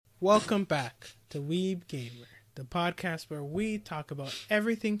Welcome back to WEEBGAMER, the podcast where we talk about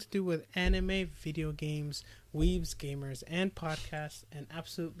everything to do with anime, video games, weebs, gamers, and podcasts, and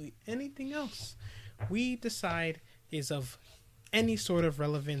absolutely anything else we decide is of any sort of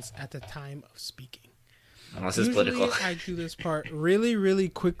relevance at the time of speaking. Unless it's political. I do this part really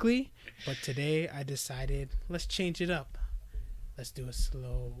quickly, but today I decided let's change it up. Let's do it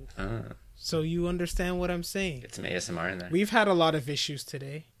slow. So you understand what I'm saying. Get some ASMR in there. We've had a lot of issues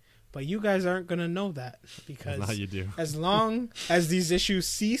today, but you guys aren't going to know that because now you do. As long as these issues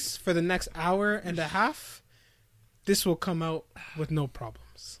cease for the next hour and a half, this will come out with no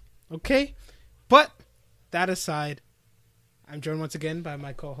problems. Okay? But that aside, I'm joined once again by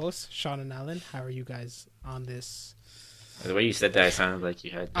my co-hosts, Sean and Alan. How are you guys on this? The way you said that, it sounded like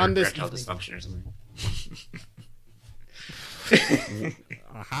you had erectile dysfunction or something.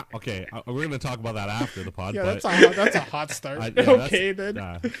 Okay, we're going to talk about that after the pod. Yeah, but that's a hot start. Okay, then.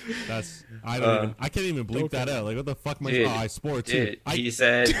 I can't even bleep that out. Like, what the fuck am I sport too? He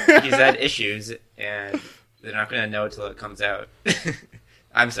said he's had issues, and they're not going to know until it comes out.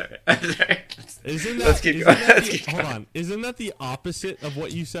 I'm sorry. Let's keep going. Hold on. Isn't that the opposite of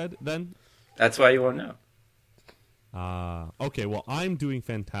what you said then? That's why you won't know. Okay, well, I'm doing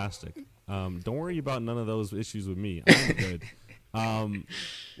fantastic. Don't worry about none of those issues with me. I'm good. I'm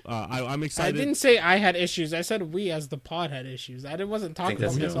excited. I didn't say I had issues. I said we as the pod had issues. I wasn't talking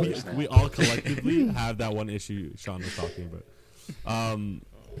about myself. We all collectively have that one issue Sean was talking about. Oh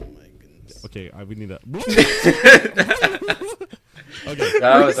my goodness. Okay, we need that. Okay,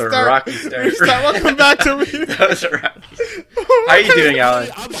 that was a rocky start. Welcome back to me. That was a rocky start. How are you doing, Alan?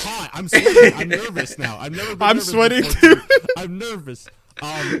 I'm hot. I'm sweating. I'm nervous now. I'm sweating too. I'm nervous.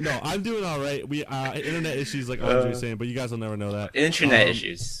 No, I'm doing all right. We internet issues, like Andre was saying, but you guys will never know that. Internet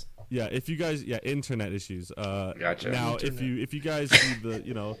issues. Yeah, internet issues. Gotcha. Now, if you guys see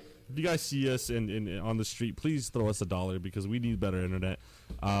if you guys see us in on the street, please throw us $1 because we need better internet.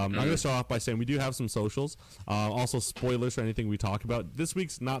 I'm going to start off by saying we do have some socials. Also, spoilers for anything we talk about. This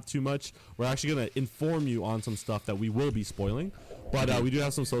week's not too much. We're actually going to inform you on some stuff that we will be spoiling. But we do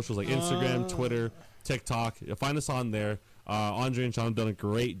have some socials like Instagram, Twitter, TikTok. You'll find us on there. Andre and Sean have done a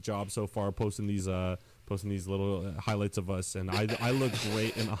great job so far posting these little highlights of us, and I look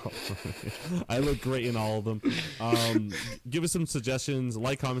great in all. I look great in all of them. Give us some suggestions,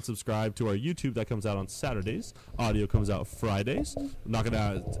 like, comment, subscribe to our YouTube that comes out on Saturdays. Audio comes out Fridays. I'm not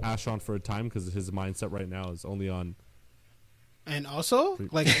gonna ask Sean for a time because his mindset right now is only on. And also,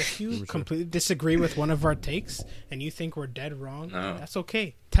 like, if you completely disagree with one of our takes and you think we're dead wrong, that's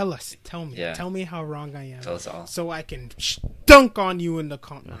okay. Tell me. Yeah. Tell me how wrong I am. Tell us all. So I can dunk on you in the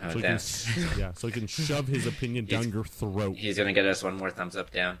comments. So he can shove his opinion down your throat. He's going to get us one more thumbs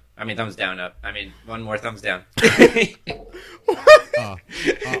up down. I mean, thumbs down up. I mean, one more thumbs down. What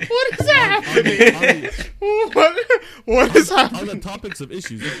is happening? What is happening? On the topics of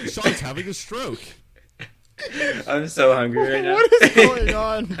issues, Sean's having a stroke. I'm so hungry right now. What is going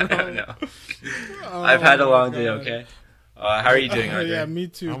on, bro? I don't know. I've had a long day, okay? How are you doing, Andre? Yeah, me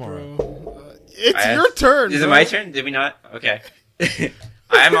too, bro. Right. It's your turn. Is it my turn? Did we not? Okay.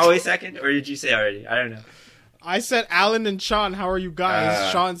 I'm always second, or did you say already? I don't know. I said Alan and Sean, how are you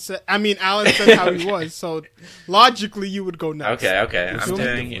guys? Alan said how he was, so logically you would go next. Okay.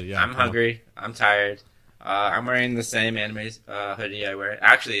 I'm hungry. I'm tired. I'm wearing the same anime hoodie I wear.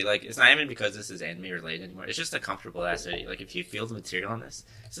 Actually, like, it's not even because this is anime related anymore. It's just a comfortable ass hoodie. Like, if you feel the material on this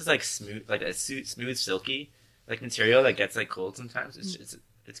is like smooth, like a smooth, silky, like material that gets like cold sometimes. It's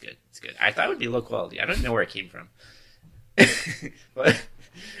good. It's good. I thought it would be low quality. I don't know where it came from. But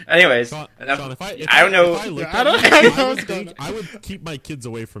anyways, Sean, I don't know. I would keep my kids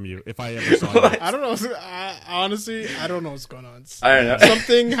away from you if I ever saw you. I don't know. Honestly, I don't know what's going on. I don't know.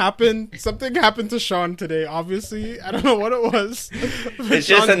 Something happened to Sean today. Obviously, I don't know what it was. It's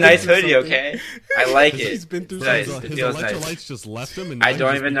just a nice hoodie, okay? I like it. He's been through his electrolytes just left him, and I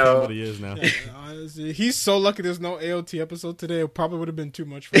don't even know what he is now. Honestly, he's so lucky. There's no AOT episode today. It probably would have been too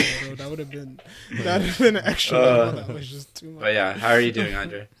much for him, bro. That would have been an extra. That was just too much. But yeah, how are you doing,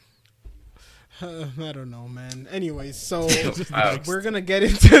 Andre? I don't know, man. Anyways, so we're gonna get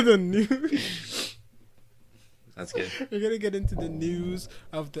into the news. That's good. We're gonna get into the news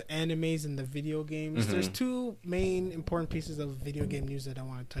of the animes and the video games. There's two main important pieces of video game news that I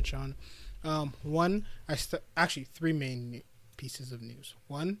want to touch on. Actually, three main pieces of news.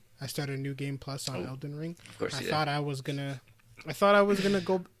 One, I started a new game plus on Elden Ring. Of course, I thought I was gonna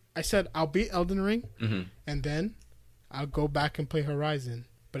go. I said I'll beat Elden Ring, and then I'll go back and play Horizon.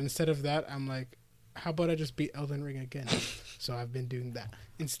 But instead of that, I'm like, how about I just beat Elden Ring again? So I've been doing that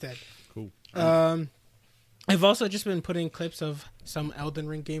instead. Cool. I've also just been putting clips of some Elden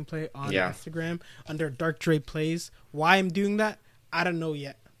Ring gameplay on Instagram under Dark Dre Plays. Why I'm doing that, I don't know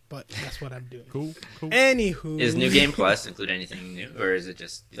yet, but that's what I'm doing. Cool. Anywho. Is New Game Plus include anything new? Or is it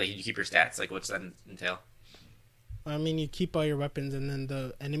just, like, you keep your stats? Like, what's that entail? I mean, you keep all your weapons, and then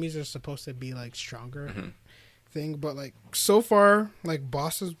the enemies are supposed to be, like, stronger thing. But, like, so far, like,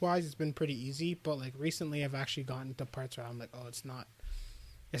 bosses-wise, it's been pretty easy. But, like, recently I've actually gotten to parts where I'm like, oh, it's not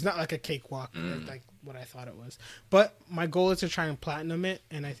like a cakewalk, like what I thought it was. But my goal is to try and platinum it,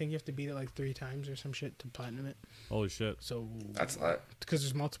 and I think you have to beat it like 3 times or some shit to platinum it. Holy shit! So that's a lot. Because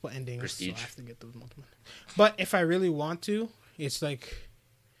there's multiple endings, Prestige. so I have to get those multiple. But if I really want to, it's like,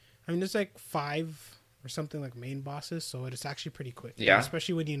 I mean, there's like 5 or something like main bosses, so it's actually pretty quick. Yeah.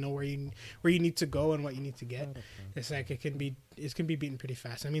 Especially when you know where you need to go and what you need to get. It's like it can be beaten pretty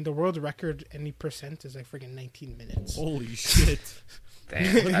fast. I mean, the world record any percent is like freaking 19 minutes. Holy shit!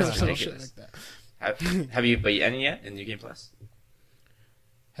 Damn, that's ridiculous. Shit like that. Have you beat any yet in New Game Plus?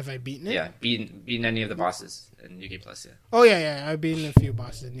 Have I beaten it? Yeah, beaten any of the bosses in New Game Plus. Yeah. Oh yeah. I've beaten a few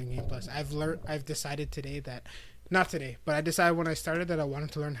bosses in New Game Plus. I've decided today that, not today, but I decided when I started that I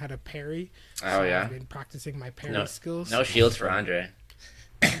wanted to learn how to parry. Oh yeah. I've been practicing my parry skills. No shields for Andre.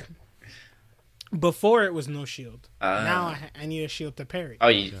 Before it was no shield. Now I need a shield to parry. Oh,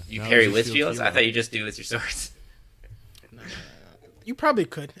 you parry with shields? I thought you just do with your swords. No. You probably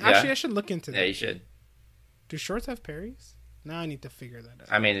could. Actually, I should look into that. Yeah, you should. Do shorts have parries? Now I need to figure that out.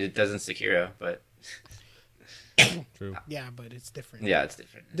 I mean, it doesn't Sekiro, but... True. Yeah, but it's different. Yeah, it's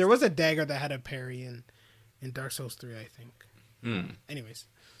different. There was a dagger that had a parry in Dark Souls 3, I think. Anyways.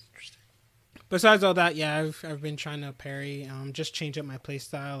 Besides all that, yeah, I've been trying to parry. Just change up my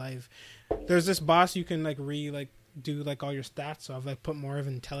playstyle. There's this boss you can do like all your stats, so I've like put more of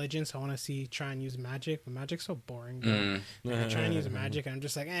intelligence. I want to try and use magic, but magic's so boring. I try and use magic, and I'm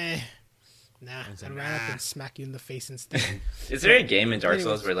just like, nah. I'd run up and smack you in the face instead. Is there a game in Dark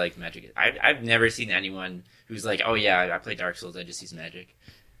Souls where like magic is... I've never seen anyone who's like, oh yeah, I play Dark Souls, I just use magic.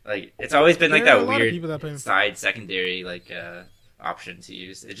 Like, it's always been like that weird side secondary like option to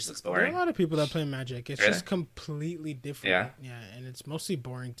use. It just looks boring. There are a lot of people that play magic. It's just completely different. Yeah, and it's mostly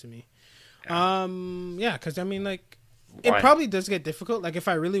boring to me. Yeah, because I mean, like, it probably does get difficult. Like, if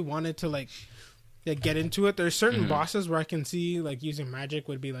I really wanted to like get into it, there's certain bosses where I can see like using magic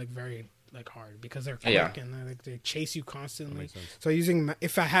would be like very like hard because they're quick and they chase you constantly. So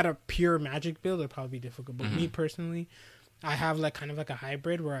if I had a pure magic build, it'd probably be difficult. But me personally, I have like kind of like a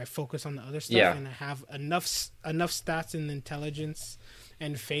hybrid where I focus on the other stuff and I have enough stats and intelligence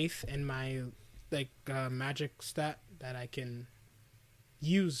and faith in my like magic stat that I can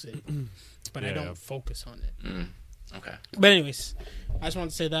use it, but I don't focus on it. Okay. But anyways, I just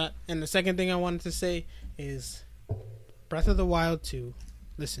wanted to say that. And the second thing I wanted to say is Breath of the Wild 2.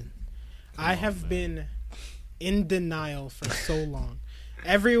 Listen, I have been in denial for so long.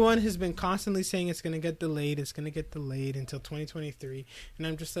 Everyone has been constantly saying it's going to get delayed. It's going to get delayed until 2023. And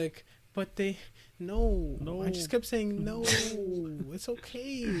I'm just like, but no. I just kept saying, no, it's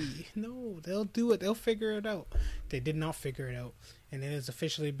okay. No, they'll do it. They'll figure it out. They did not figure it out. And it has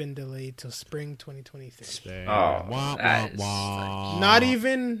officially been delayed till spring 2023. Oh, not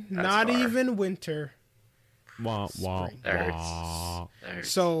even winter. That hurts.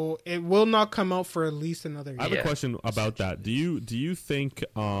 So it will not come out for at least another year. I have a question about that. Do you think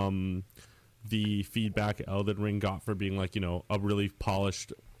the feedback Elden Ring got for being like, a really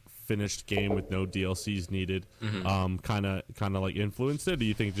polished, finished game with no DLCs needed, kind of like influenced it? Or do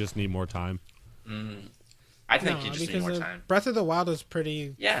you think you just need more time? I think you just need more time. Breath of the Wild is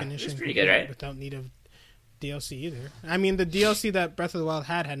pretty finished. It's pretty good, right? Without need of DLC either. I mean, the DLC that Breath of the Wild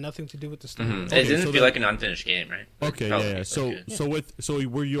had nothing to do with the story. It didn't feel like an unfinished game, right? Okay, yeah. So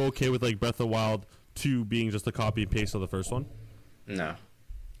were you okay with like Breath of the Wild 2 being just a copy and paste of the first one? No.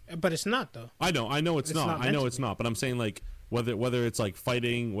 But it's not though. I know it's not. I know it's not. But I'm saying like whether it's like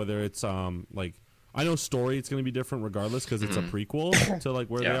fighting, whether it's like. I know story it's going to be different regardless because it's a prequel to like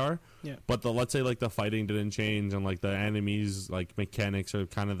where they are. Yeah. But let's say like the fighting didn't change and like the enemies like mechanics are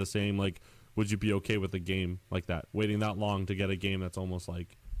kind of the same. Like, would you be okay with a game like that? Waiting that long to get a game that's almost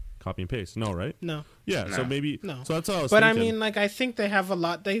like copy and paste? No, right? No. Yeah. No. So maybe. No. So that's all I was thinking. I mean, like I think they have a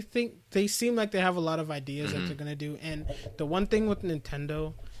lot. They seem like they have a lot of ideas that they're going to do. And the one thing with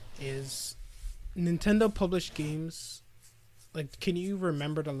Nintendo is Nintendo published games. Like, can you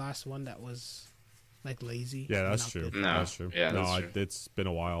remember the last one that was like lazy? Yeah, that's true. No. That's true. Yeah, that's true. It's been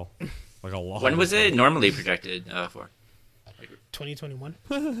a while. Like a lot. When was it normally projected for? 2021.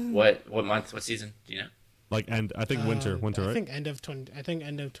 What month? What season? Do you know? Like I think winter, right? I think end of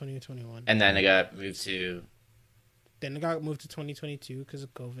 2021. And then it got moved to Then it got moved to 2022 because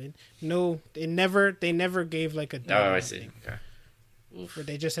of COVID. No, they never gave like a date. Oh, I see. Okay. Oof.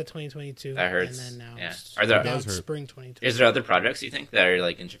 They just said 2022. That hurts. And then now yeah. now it's spring 2022. Is there other projects you think that are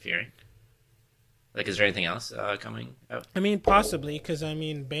like interfering? Like, is there anything else coming out? I mean, possibly, because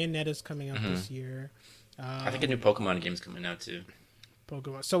Bayonetta is coming out this year. I think a new Pokemon game's coming out too.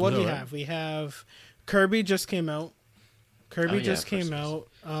 Pokemon. So what do we have? We have Kirby just came out.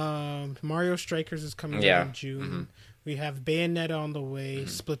 Mario Strikers is coming out in June. Mm-hmm. We have Bayonetta on the way.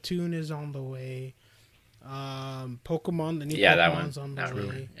 Splatoon is on the way. Pokemon, the new Pokemon's on the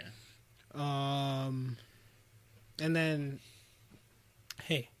way. Yeah. And then,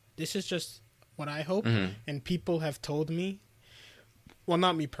 hey, this is just what I hope, and people have told me. Well,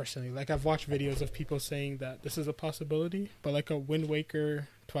 not me personally. Like, I've watched videos of people saying that this is a possibility, but like a Wind Waker,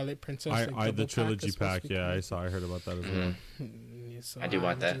 Twilight Princess, the trilogy pack. Yeah, I heard about that as well. So I do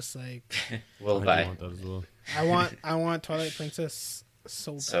want that. Just like, we'll buy. I want that as well. I want Twilight Princess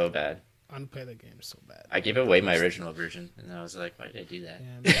so bad. I want to play the game so bad. I gave away my original version, and I was like, why did I do that?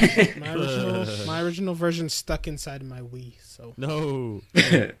 Yeah, my original version stuck inside my Wii. So no.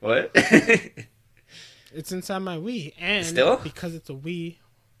 What? It's inside my Wii, and still? Because it's a Wii,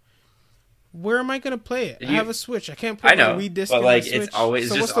 where am I gonna play it? I have a Switch. I can't put my Wii disc in my Switch. It's always.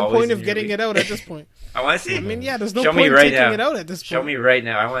 So what's the point of getting it out at this point? I want to see. I mean, yeah, there's no point in taking it out at this point. Show me right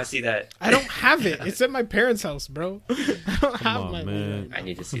now. I want to see that. I don't have it. It's at my parents' house, bro. I don't have my Wii right now. I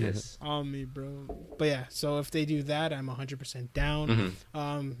need to see this. On me, bro. But yeah, so if they do that, I'm 100% down.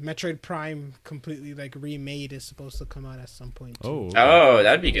 Metroid Prime completely like remade is supposed to come out at some point too. Oh,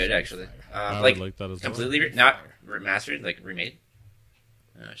 that'd be good actually. I would like that as completely not remastered, like remade.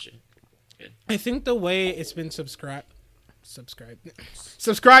 Oh shit. Good. I think the way it's been subscribe, like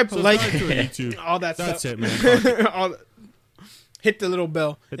YouTube. all that That's stuff. it, man. Hit the little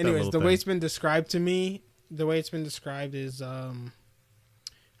bell. Anyways, the way thing. it's been described to me, is I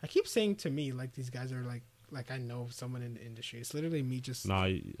keep saying to me like these guys are like I know someone in the industry. It's literally me just. Nah,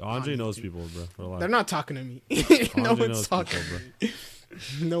 Andre knows people, bro. They're not talking to me. No one's talking to me.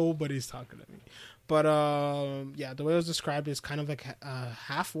 Nobody's talking to me. But yeah, the way it was described is kind of like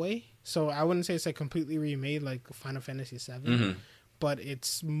halfway. So I wouldn't say it's like completely remade like Final Fantasy VII, but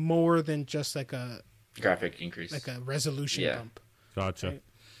it's more than just like a graphic increase, like a resolution bump. Gotcha.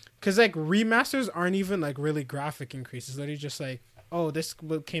 Because like remasters aren't even like really graphic increases. Literally just like, oh, this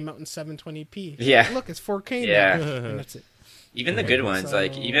came out in 720p. Yeah, look, it's 4K. Yeah, now. And that's it. Even the good ones,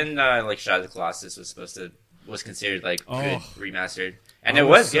 like even like Shadow of the Colossus was considered like good remastered, and it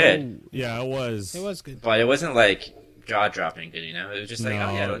was good. Yeah, it was. It was good, but it wasn't like jaw dropping good. You know, it was just like,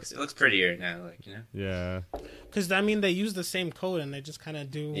 oh yeah, it looks prettier now. Like, you know. Yeah. Because they use the same code and they just kind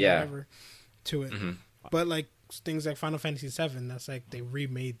of do whatever to it. But like things like Final Fantasy VII, that's like they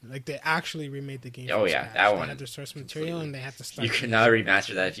actually remade the game. Oh yeah, that one. They had their source material and they had to start. You could not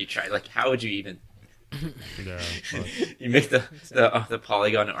remaster that if you try. Like, how would you even? Yeah, you make the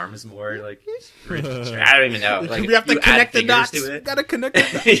polygon arms more like. I don't even know. Like, we have to connect the dots. To it. Gotta connect the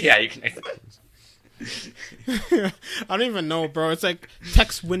dots. Yeah, you connect the dots. I don't even know, bro. It's like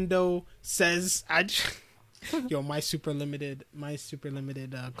text window says my super limited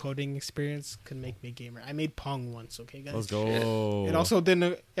coding experience can make me a gamer. I made Pong once, okay, guys. Let's go. It also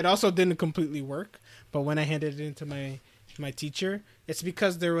didn't completely work, but when I handed it into my teacher, it's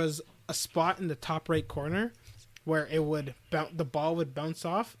because there was a spot in the top right corner where the ball would bounce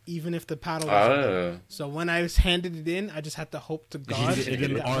off even if the paddle was on. So when I handed it in, I just had to hope to God that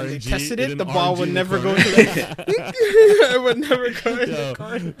when they tested it, the ball would never go to the it would never go to the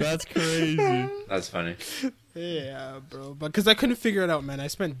corner. That's crazy. That's funny. Yeah, bro. But because I couldn't figure it out, man. I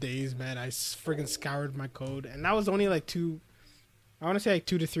spent days, man. I friggin' scoured my code. And that was only like 2,000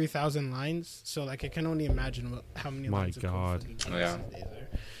 to 3,000 lines. So like I can only imagine how many lines of code. Oh, yeah.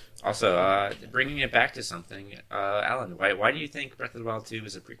 Also, bringing it back to something, Alan, why do you think Breath of the Wild 2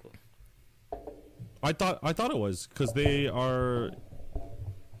 is a prequel? I thought it was because they are.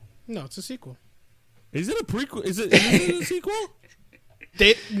 No, it's a sequel. Is it a prequel? Is it a sequel?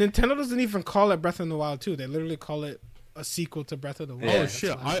 Nintendo doesn't even call it Breath of the Wild 2. They literally call it a sequel to Breath of the Wild. Oh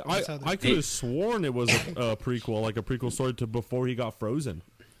shit! I could have sworn it was a prequel, like a prequel story to before he got frozen.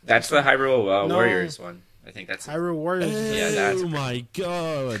 That's the Hyrule Warriors one. I think that's Hyrule Warriors. Oh my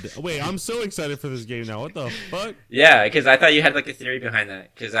god! Wait, I'm so excited for this game now. What the fuck? Yeah, because I thought you had like a theory behind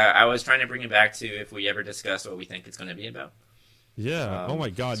that. Because I was trying to bring it back to if we ever discuss what we think it's going to be about. Yeah. Oh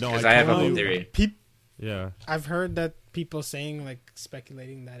my god! No, because I have a whole theory. Yeah. I've heard that people saying, like,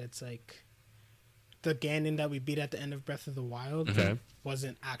 speculating that it's like the Ganon that we beat at the end of Breath of the Wild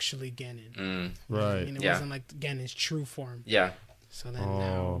wasn't actually Ganon. Right. I mean, it wasn't like Ganon's true form. Yeah. So then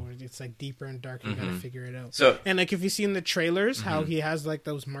now it's like deeper and darker. You gotta figure it out. So and like if you see in the trailers how he has like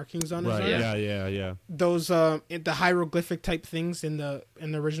those markings on his arm. Yeah. Those the hieroglyphic type things in the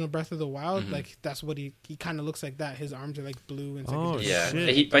original Breath of the Wild, like that's what he kind of looks like. That his arms are like blue and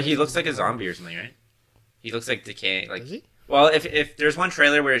shit. But he looks like a zombie or something, right? He looks like decaying. Like, does he? Well, if there's one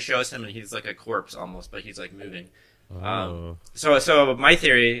trailer where it shows him and he's like a corpse almost, but he's like moving. So my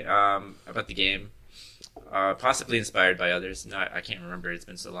theory about the game, possibly inspired by others, I can't remember, it's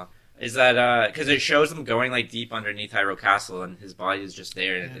been so long, is that because it shows him going like deep underneath Hyrule Castle and his body is just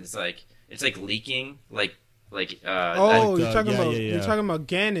there and it's like leaking like you're talking about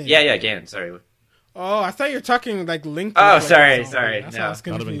Ganon. Yeah, Ganon, sorry. Oh, I thought you were talking like Link. Oh, sorry. That's no. I was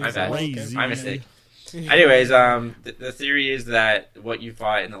confused. My bad. My mistake. Anyways, the theory is that what you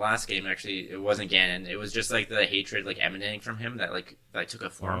fought in the last game, actually, it wasn't Ganon. It was just like the hatred like emanating from him that took a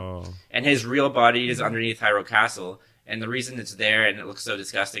form. And his real body is underneath Hyrule Castle. And the reason it's there and it looks so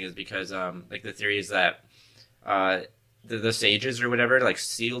disgusting is because like the theory is that the sages or whatever like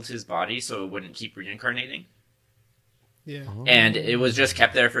sealed his body so it wouldn't keep reincarnating. Yeah. And it was just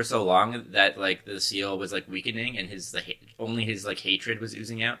kept there for so long that like the seal was like weakening and only his like hatred was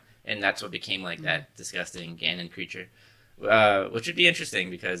oozing out. And that's what became like that disgusting Ganon creature, which would be interesting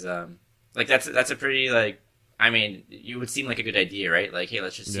because like that's a pretty like, I mean, you would seem like a good idea, right? Like, hey,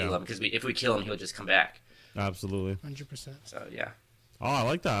 let's just seal him because if we kill him, he'll just come back. Absolutely, 100%. So yeah. Oh, I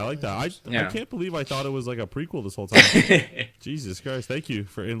like that. I can't believe I thought it was like a prequel this whole time. Jesus Christ! Thank you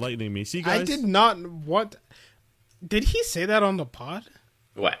for enlightening me. See, guys, I did not. What did he say that on the pod?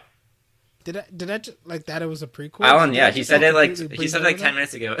 What? Did I like that? It was a prequel. Alan, yeah, he said it like 10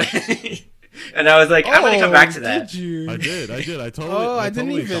 minutes ago, and I was like, I'm gonna come back to that. Did you? I did. I totally. I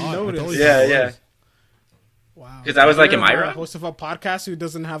didn't even notice. Yeah. Wow. Because I was like, am I wrong? Host of a podcast who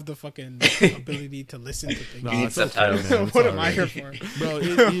doesn't have the fucking ability to listen to things. You need subtitles. What am I here for, bro?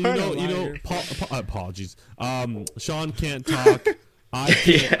 You know. Apologies. Sean can't talk. I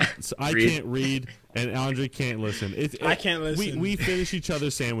can't read, and Andre can't listen. I can't listen. We finish each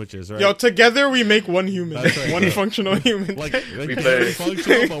other's sandwiches, right? Yo, together we make one human. That's right. One functional human. Like we're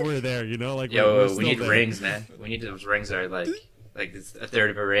functional, but we're there, you know? Like, yo, we need rings, man. We need those rings that are like it's a third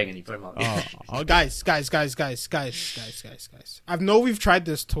of a ring, and you put them on. Guys. I know we've tried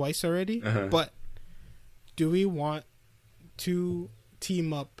this twice already, but do we want to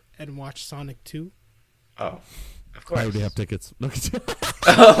team up and watch Sonic 2? Oh. Of course. I already have tickets.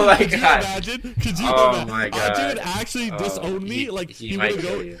 Oh my god! Could you oh my god! Andre would actually disown me. Like he would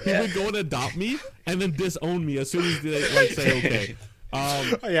go and adopt me, and then disown me as soon as they like say okay.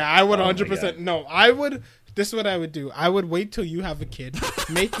 I would 100%. No, I would. This is what I would do. I would wait till you have a kid,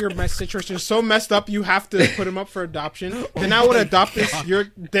 make your situation so messed up you have to put him up for adoption. Then I would adopt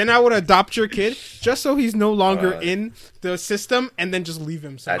your kid just so he's no longer in the system, and then just leave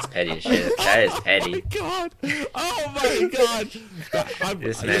him. That's petty as shit. That is petty. Oh my god!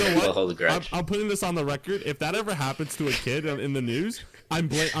 This man will hold a grudge. I'm putting this on the record. If that ever happens to a kid in the news, I'm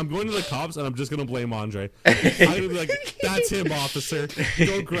going to the cops and I'm just gonna blame Andre. I'm gonna be like, "That's him, officer.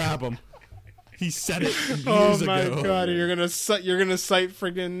 Go grab him." He said it years ago. Oh my god! You're gonna cite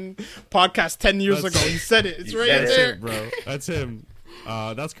friggin' podcast 10 years ago. He said it. It's right there, that's it, bro. That's him.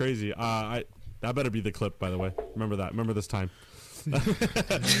 That's crazy. That better be the clip, by the way. Remember that. Remember this time. Yeah,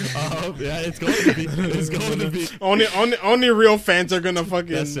 it's going to be. It's going to be. Only real fans are gonna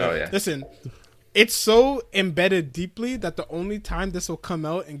fucking listen. It's so embedded deeply that the only time this will come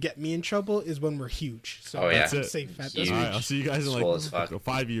out and get me in trouble is when we're huge. So that's it. Safe at this. All right, I'll see you guys in like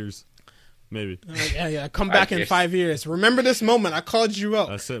 5 years. Maybe. Yeah. Come back in 5 years. Remember this moment. I called you out.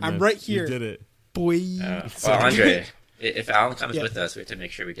 That's it, I'm man. right here. You did it. Boy. Well, Andre, if Alan comes with us, we have to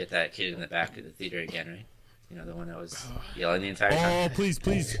make sure we get that kid in the back of the theater again, right? You know, the one that was yelling the entire time. Oh, please.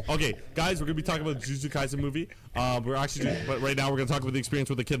 Okay, guys, we're going to be talking about the Jujutsu Kaisen movie. But right now we're going to talk about the experience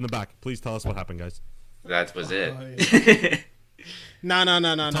with the kid in the back. Please tell us what happened, guys. That was it. Yeah. No.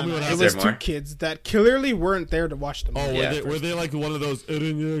 It was two kids that clearly weren't there to watch the movie. Oh, were they like one of those?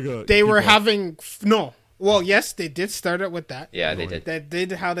 They were having no. Well, yes, they did start it with that. Yeah, they did. That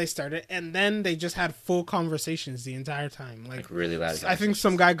did how they started, and then they just had full conversations the entire time, like really loud. I think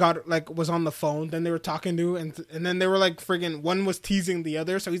some guy was on the phone. Then they were talking to, and then they were like friggin' one was teasing the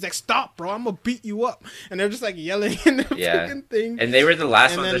other, so he's like, "Stop, bro! I'm gonna beat you up!" And they're just like yelling in the friggin' thing. And they were the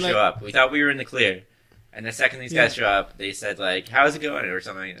last ones to show up. We thought we were in the clear. And the second these guys show up, they said, like, how's it going? Or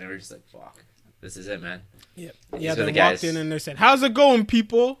something. And we're just like, fuck. This is it, man. Yep. Yeah, they walked in and they said, how's it going,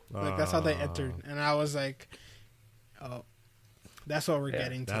 people? Like, that's how they entered. And I was like, oh, that's what we're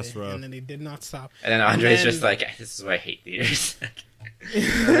getting today. That's rough. And then they did not stop. And then Andre's just like, this is why I hate theaters.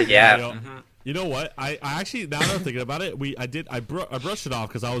 Like, yeah. You know what? I actually, now that I'm thinking about it, I brushed it off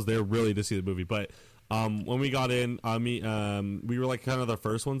because I was there really to see the movie. But when we got in, we were like kind of the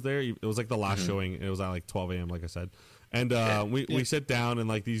first ones there. It was like the last showing. It was at like 12 a.m. like I said. And we sit down and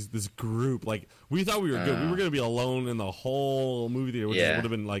like this group, like we thought we were good. We were gonna be alone in the whole movie theater, which would have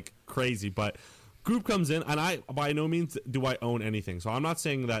been like crazy. But group comes in, and I by no means do I own anything, so I'm not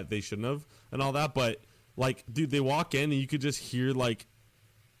saying that they shouldn't have and all that. But like, dude, they walk in and you could just hear like.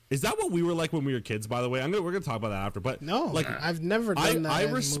 Is that what we were like when we were kids? By the way, we're gonna talk about that after. But no, like I've never done that. I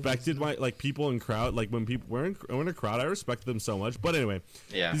respected my like people in crowd. Like when people were in a crowd, I respected them so much. But anyway,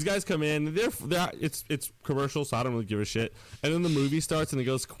 these guys come in. It's commercial, so I don't really give a shit. And then the movie starts and it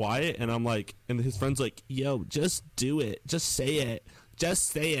goes quiet, and I'm like, and his friend's like, "Yo, just do it. Just say it. Just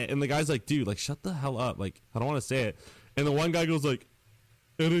say it." And the guy's like, "Dude, like shut the hell up. Like I don't want to say it." And the one guy goes like,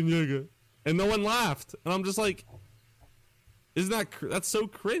 "Eren Yeager," and no one laughed. And I'm just like. Isn't that's so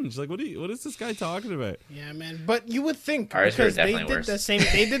cringe? Like, what is this guy talking about? Yeah, man. But you would think ours because they did worse.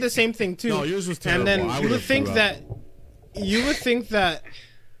 They did the same thing too. No, yours was terrible. And then you would think that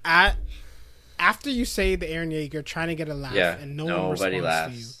after you say the Eren Yeager trying to get a laugh and nobody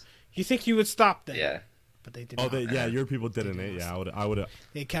responds to you, you think you would stop then. Yeah. But they did not. Your people didn't. I would have.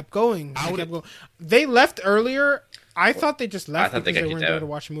 They kept going. They left earlier. I thought they just left because they weren't there to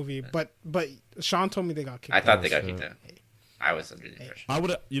watch a movie. But Sean told me they got kicked out. I thought they got kicked out. I was under the impression. I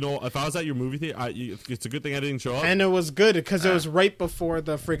would have, if I was at your movie theater, it's a good thing I didn't show up. And it was good because it was right before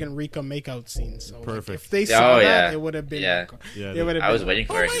the friggin' Rika makeout scene. So perfect. Like, if they saw that, it would have been. I was waiting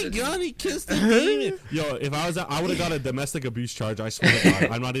for it. Oh my god, he kissed the demon. Yo, if I was, I would have got a domestic abuse charge. I swear to God,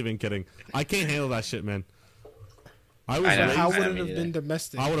 I'm not even kidding. I can't handle that shit, man. How would it have been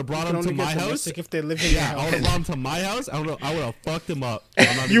domestic? I would have brought him to my house. If they lived in your house. I would have brought him to my house. I would have fucked him up.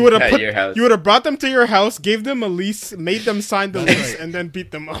 You would have brought them to your house, gave them a lease, made them sign the lease, and then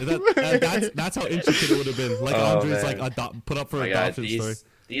beat them up. That's how intricate it would have been. Like Andre's like put up for adoption story.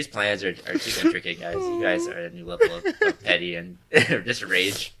 These plans are too intricate, guys. You guys are at a new level of petty and just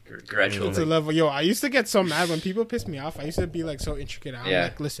rage, grudgeful. It's a level. Yo, I used to get so mad when people piss me off. I used to be like so intricate. I'm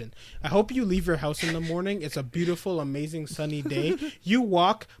like, listen, I hope you leave your house in the morning. It's a beautiful, amazing, sunny day. You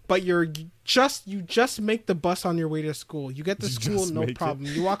walk, but you just make the bus on your way to school. You get to school, no problem.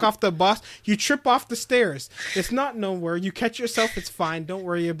 You walk off the bus, you trip off the stairs. It's not nowhere. You catch yourself, it's fine. Don't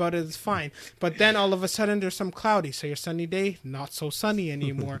worry about it, it's fine. But then all of a sudden there's some cloudy. So your sunny day, not so sunny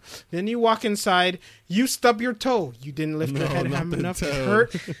anymore. Then you walk inside, you stub your toe. You didn't lift your head high enough. It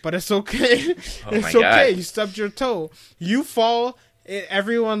hurt, but it's okay. It's okay. You stubbed your toe. You fall.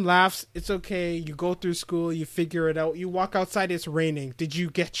 Everyone laughs. It's okay. You go through school. You figure it out. You walk outside. It's raining. Did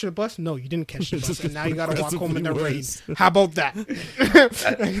you catch your bus? No, you didn't catch the bus. And now you got to walk home in the rain. How about that?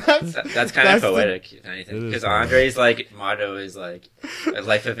 That's kind of poetic, if anything. Because Andre's like motto is like a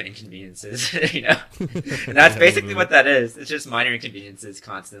life of inconveniences, you know. And that's basically what that is. It's just minor inconveniences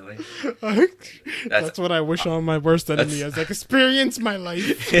constantly. That's what I wish on my worst enemy is. Like, experience my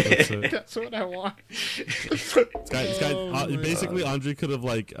life. That's what I want. Basically, Andre could have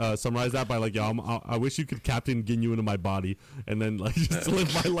like summarized that by like, "Yo, I wish you could Captain Ginyu into my body, and then like just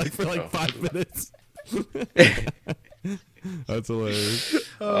live my life for like 5 minutes." That's hilarious.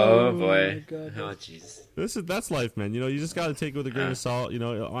 Oh boy! Oh jeez. That's life, man. You just got to take it with a grain of salt.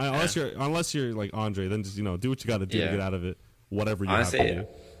 Unless you're like Andre, then just do what you got to do to get out of it. Whatever you have to do.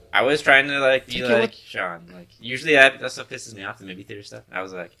 I was trying to like be like Sean. Like usually that stuff pisses me off, the movie theater stuff. I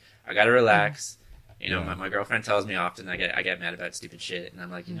was like, I gotta relax. My girlfriend tells me often I get mad about stupid shit, and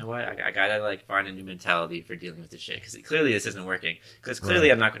I'm like, you know what? I gotta like find a new mentality for dealing with this shit because clearly this isn't working. Because clearly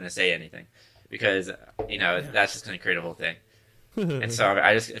I'm not going to say anything because that's just going to create a whole thing. And so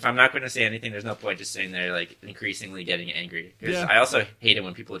if I'm not going to say anything, there's no point just sitting there like increasingly getting angry. Because I also hate it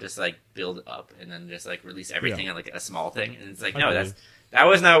when people just like build up and then just like release everything at like a small thing, and it's like that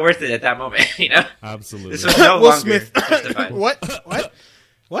was not worth it at that moment. Absolutely. This was no Will longer Smith. justified.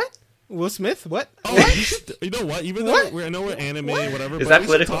 What? Will Smith? What? Oh, you know what? Even though I know we're anime or whatever, is but that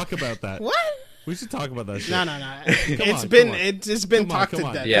political? We should talk about that. What? We should talk about that shit. No. It's been talked to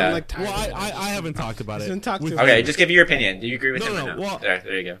death. Yeah. I haven't talked about it. It's been talked to. Okay, just give your opinion. Do you agree with him or no? Well,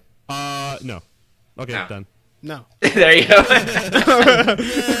 there you go. No. Okay, done. No. There you go.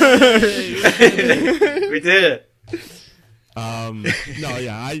 We did it. No,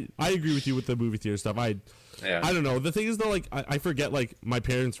 yeah, I agree with you with the movie theater stuff. I don't know. The thing is though, like I forget, like my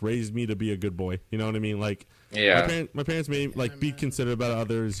parents raised me to be a good boy. You know what I mean? Like, my parents made me like be considerate about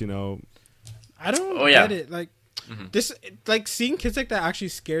others. I don't get it. Like this, like seeing kids like that actually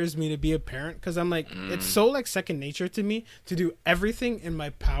scares me to be a parent because I'm like, it's so like second nature to me to do everything in my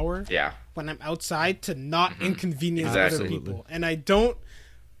power. When I'm outside to not inconvenience other people, and I don't.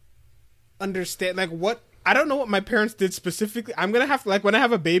 understand like what I don't know what my parents did specifically. I'm gonna have to, like when I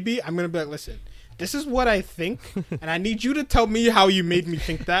have a baby, I'm gonna be like, listen, this is what I think, and I need you to tell me how you made me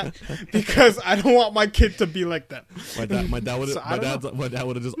think that, because I don't want my kid to be like that. My dad would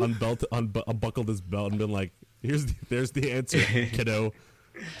have just unbuckled his belt and been like, there's the answer, kiddo.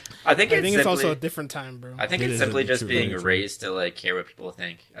 I think it's also a different time, bro. I think it's simply just being raised to like care what people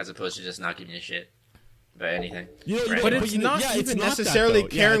think, as opposed to just not giving a shit about anything. But it's not even necessarily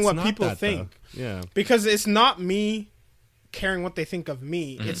caring what people think. Yeah, because it's not me caring what they think of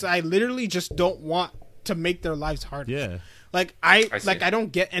me. It's I literally just don't want to make their lives harder. Yeah, like I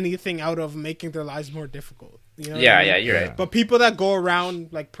don't get anything out of making their lives more difficult. You know yeah, I mean? yeah, you're right. But people that go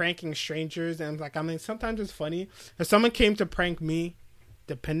around like pranking strangers, and like I mean, sometimes it's funny. If someone came to prank me,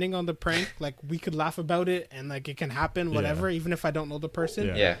 depending on the prank, like we could laugh about it and like it can happen, whatever, even if I don't know the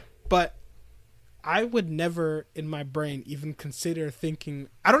person. Yeah. But I would never in my brain even consider thinking.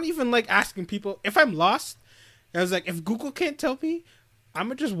 I don't even like asking people if I'm lost. I was like, if Google can't tell me, I'm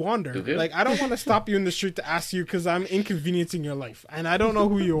gonna just wander. Google? Like I don't want to stop you in the street to ask you because I'm inconveniencing your life, and I don't know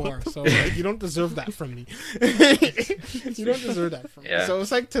who you are. So like, you don't deserve that from me. You don't deserve that from me. So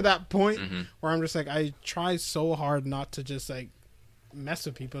it's like to that point where I'm just like, I try so hard not to just like mess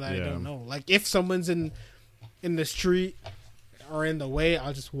with people that I don't know. Like if someone's in the street or in the way,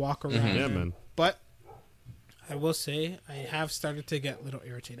 I'll just walk around. Yeah, man. But I will say I have started to get a little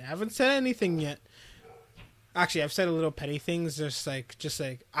irritated. I haven't said anything yet. Actually, I've said a little petty things. Just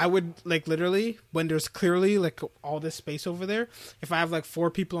like I would like literally when there's clearly like all this space over there. If I have like 4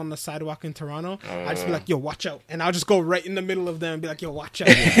 people on the sidewalk in Toronto, I'd just be like, "Yo, watch out!" And I'll just go right in the middle of them and be like, "Yo, watch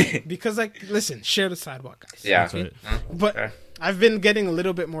out!" Because like, listen, share the sidewalk, guys. Yeah, right. But I've been getting a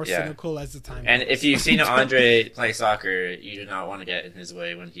little bit more cynical as the time. And if you've seen Andre play soccer, you do not want to get in his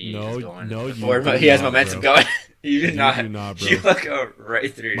way when he is going. He has momentum going. You do not, bro. You will go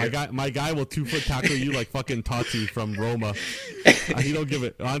right through. My guy will 2-foot tackle you like fucking Totti from Roma. He don't give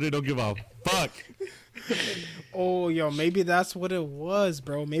it. Andre don't give a fuck. Oh, yo, maybe that's what it was,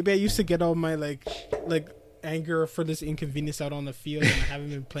 bro. Maybe I used to get all my like anger for this inconvenience out on the field, and I haven't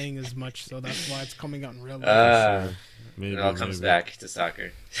been playing as much, so that's why it's coming out in real life. Maybe, it all comes back to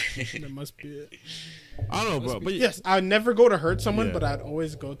soccer. That must be it. I don't know, bro. But yes, I'd never go to hurt someone, but I'd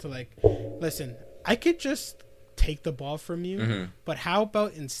always go to like, listen, I could just take the ball from you, but how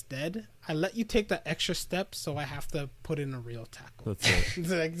about instead I let you take the extra step, so I have to put in a real tackle. That's it. It's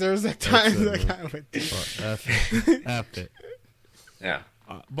like there's like times like I would do. F it. Yeah,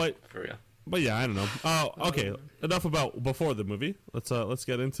 but for real. But yeah, I don't know. Oh, okay. Enough about before the movie. Let's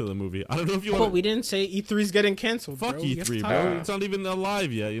get into the movie. I don't know if you want. But we didn't say E3's getting canceled. Fuck bro. E3, bro. It's not even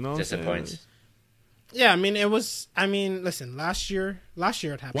alive yet. You know. Disappoints. Yeah, I mean it was. I mean, listen. Last year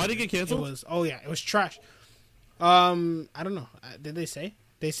it happened. Why did it get canceled? It was trash. I don't know. Did they say?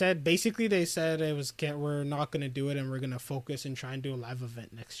 They said it was. We're not gonna do it, and we're gonna focus and try and do a live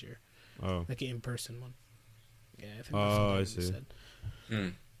event next year. Oh. Like an in-person one. Yeah. I think that's what I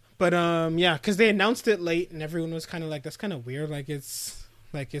see. But yeah, because they announced it late, and everyone was kind of like, "That's kind of weird." It's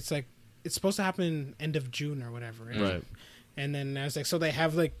supposed to happen end of June or whatever, right? And then I was like, so they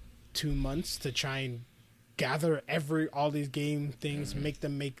have like 2 months to try and gather all these game things, make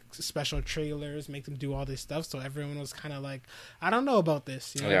them make special trailers, make them do all this stuff. So everyone was kind of like, "I don't know about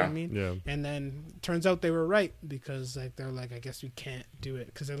this," you know what I mean? Yeah. And then turns out they were right, because like they're like, I guess we can't do it,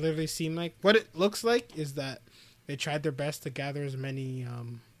 because it literally seemed like what it looks like is that they tried their best to gather as many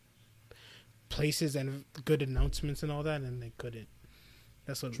places and good announcements and all that, and they couldn't.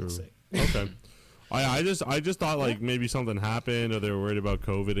 That's what it looks like. Okay. I just thought like maybe something happened, or they were worried about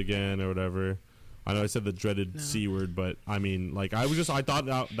COVID again or whatever. I know I said the dreaded C word, but I mean, like I thought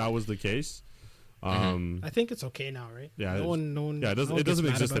that was the case. I think it's okay now, right? Yeah. No one. Yeah, it doesn't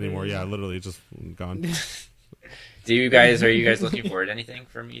exist anymore. Yeah, literally, it's just gone. Are you guys looking forward to anything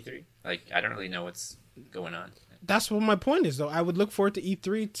from E3? Like, I don't really know what's going on. That's what my point is, though. I would look forward to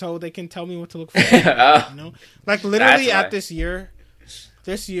E3 so they can tell me what to look forward to. You know, like literally at this year,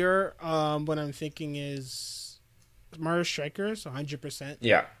 what I'm thinking is Mario Strikers, 100%.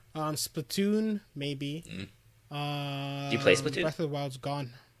 Yeah. Splatoon, maybe. Do you play Splatoon? Breath of the Wild's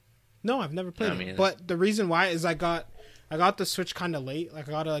gone. No, I've never played it. Either. But the reason why is I got the Switch kind of late. Like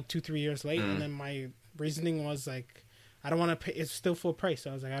I got it like 2-3 years late, and then my reasoning was like, I don't want to pay. It's still full price.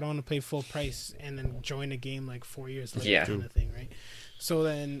 So I was like, I don't want to pay full price and then join a game like 4 years later, kind of thing, right? So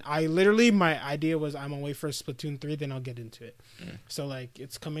then my idea was I'm gonna wait for Splatoon 3, then I'll get into it. So like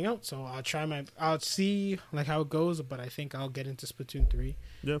it's coming out, so I'll see like how it goes, but I think I'll get into Splatoon 3.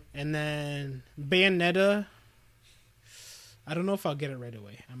 Yep. And then Bayonetta, I don't know if I'll get it right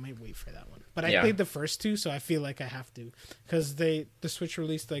away. I might wait for that one. But I played the first two, so I feel like I have to, because the Switch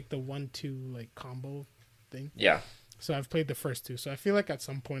released like the 1-2 like combo thing. Yeah. So I've played the first two, so I feel like at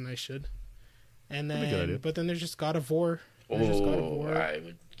some point I should. And then, but then there's just God of War. I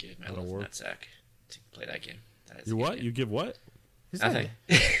would give my little nutsack to play that game. You what? Game. You give what? Nothing.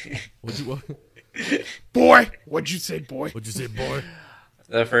 What'd you what? Boy, what'd you say, boy? What'd you say, boy?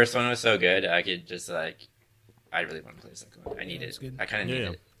 The first one was so good. I could just like, I really want to play the second one. I need it. I kind of need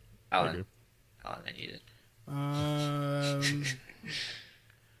it. Alan, I need it.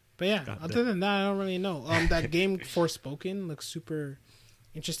 But yeah, other than that, I don't really know. That game Forspoken looks super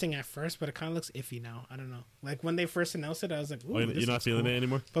interesting at first, but it kind of looks iffy now. I don't know. Like when they first announced it, I was like, "Ooh, you're not feeling it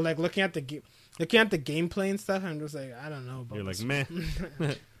anymore." But like looking at the gameplay and stuff, I'm just like, I don't know. About you're like, meh.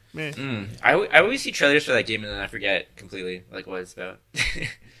 Meh. I always see trailers for that game and then I forget completely like what it's about.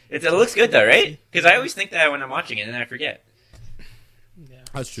 It looks good though, right? Because I always think that when I'm watching it and then I forget. Yeah,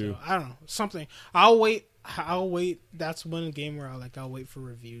 that's true. So, I don't know. Something. I'll wait. That's one game where I'll wait for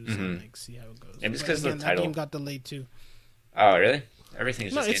reviews and like see how it goes. And just because the title, that game got delayed too. Oh really?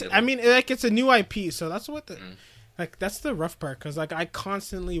 Everything's just. It's, I mean, like it's a new IP, so that's what like that's the rough part. Because like I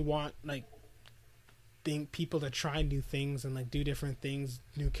constantly want like people to try new things and like do different things,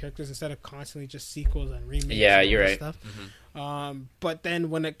 new characters instead of constantly just sequels and remakes. Yeah, and you're right. Stuff. But then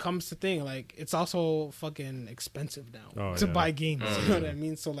when it comes to thing, like it's also fucking expensive now to buy games. You know what I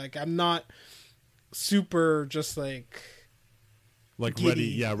mean? So like I'm not super just like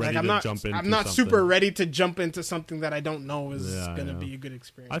ready to jump into. I'm not something. super ready to jump into something that I don't know is gonna be a good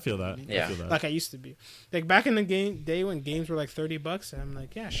experience. I feel that. I feel that. Like I used to be. Like back in the day when games were like $30, I'm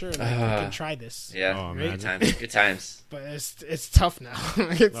like, yeah, sure, like, I can try this. Yeah, good times. Good times. But it's tough now.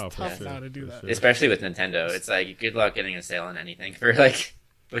 It's tough now to do that. Sure. Especially with Nintendo. It's like good luck getting a sale on anything for like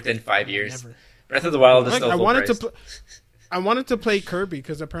within 5 years. Never. Breath of the Wild is still full price. I wanted to play Kirby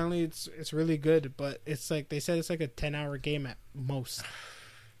because apparently it's really good, but it's like they said it's like a 10-hour game at most.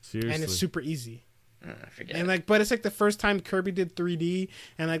 Seriously, and it's super easy. Forget and like, but it's like the first time Kirby did 3D,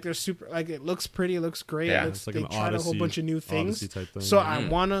 and like they're super like it looks pretty, it looks great. Yeah, it's like they tried a whole bunch of new things. Thing. So I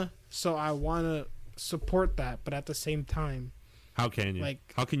wanna support that, but at the same time, how can you?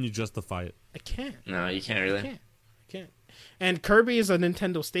 Like, how can you justify it? I can't. No, you can't really. I can't. And Kirby is a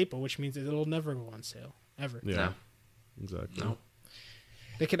Nintendo staple, which means it'll never go on sale ever. Yeah. No. Exactly. No.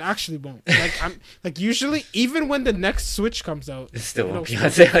 They can actually won't. Like I'm like usually even when the next Switch comes out, it still won't be on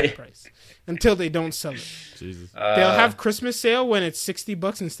sale price until they don't sell it. Jesus. They'll have Christmas sale when it's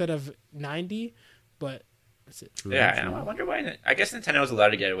 $60 instead of $90, but that's it. Yeah, I wonder why. I guess Nintendo's allowed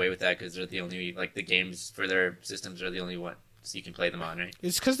to get away with that because they're the only the games for their systems are the only one so you can play them on, right?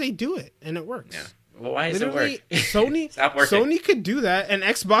 It's because they do it and it works. Yeah. Well, why does it work? Sony could do that and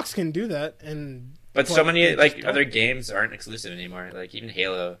Xbox can do that and. But so many other games aren't exclusive anymore. Like even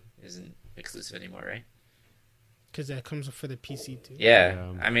Halo isn't exclusive anymore, right? Because that comes for the PC too.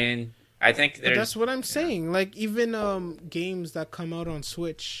 Yeah, I mean, I think that's what I'm saying. Like even games that come out on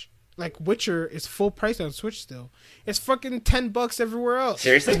Switch, like Witcher, is full price on Switch still. It's fucking $10 everywhere else.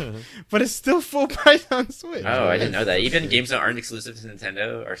 Seriously, but it's still full price on Switch. Oh, I didn't know that. Even games that aren't exclusive to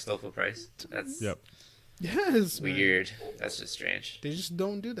Nintendo are still full price. That's yes, weird. Man. That's just strange. They just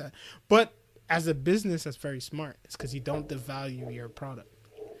don't do that, but. As a business, that's very smart. It's because you don't devalue your product.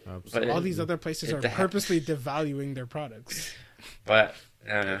 But all these other places are purposely devaluing their products. But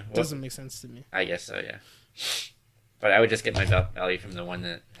I don't know. It doesn't make sense to me. I guess so, yeah. But I would just get my value from the one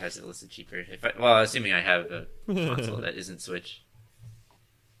that has it listed cheaper. Assuming I have a console that isn't Switch.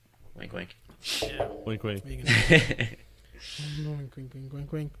 Wink, wink. Yeah. Wink, wink. Wink, wink,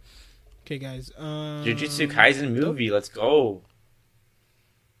 wink, wink. Okay, guys. Jujutsu Kaisen movie. Let's go.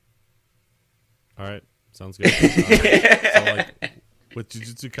 All right, sounds good. So, with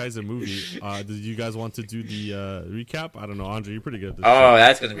Jujutsu Kaisen movie, do you guys want to do the recap? I don't know, Andre, you're pretty good at this.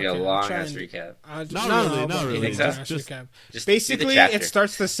 That's going to be a long ass recap. Not really. Just basically, it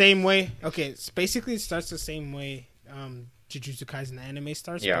starts the same way. Okay, basically, it starts the same way Jujutsu Kaisen anime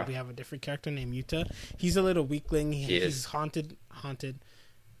starts, but we have a different character named Yuta. He's a little weakling. He's haunted.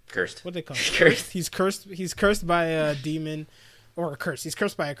 Cursed. What do they call it? Cursed. He's cursed by a demon. Or a curse. He's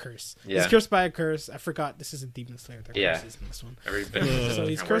cursed by a curse. Yeah. He's cursed by a curse. I forgot. This isn't Demon Slayer. Curses in this one. So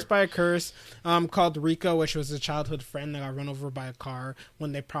he's cursed by a curse called Rika, which was a childhood friend that got run over by a car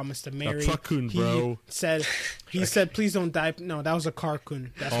when they promised to marry. Bro. He said, please don't die. No, that was a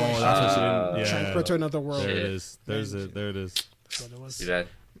car-kun. That's why she didn't. Transfer to another world. There it is. There it is. That's what it was. Too bad.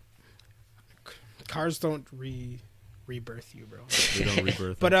 Cars don't rebirth you, bro. They don't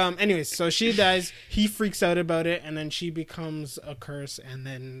rebirth. But anyways, so she dies. He freaks out about it, and then she becomes a curse, and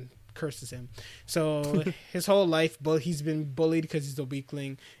then curses him. So his whole life, he's been bullied because he's a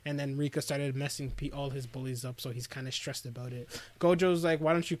weakling, and then Rika started messing all his bullies up, so he's kind of stressed about it. Gojo's like,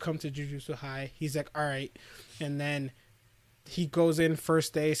 why don't you come to Jujutsu High? He's like, all right. And then he goes in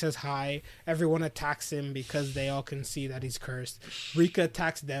first day, says hi. Everyone attacks him because they all can see that he's cursed. Rika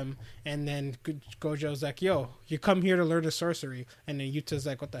attacks them, and then Gojo's like, yo, you come here to learn the sorcery. And then Yuta's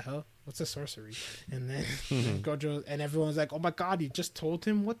like, what the hell? What's a sorcery? And then Gojo and everyone's like, oh my god, you just told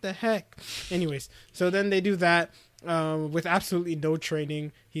him? What the heck? Anyways, so then they do that with absolutely no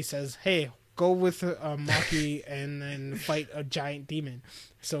training. He says, hey, go with Maki and then fight a giant demon.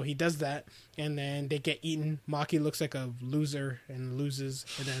 So he does that, and then they get eaten. Maki looks like a loser and loses,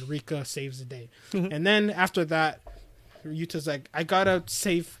 and then Rika saves the day. And then after that, Yuta's like, I gotta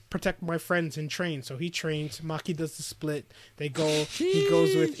protect my friends and train. So he trains. Maki does the split. He goes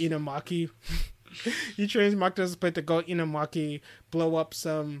with Inamaki. He trains. Maki does the split to go Inamaki, blow up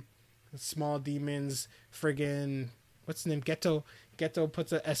some small demons. Friggin', what's his name? Geto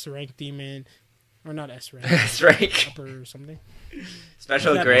puts a S rank demon. Or not S rank. S rank. Upper or something.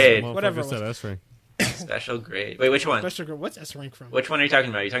 Special grade. Whatever. Said S rank. Special grade. Wait, which one? Special grade. What's S rank from? Which one are you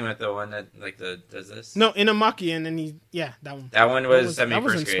talking about? Are you talking about the one that does this? No, Inamaki, and then that one. That one was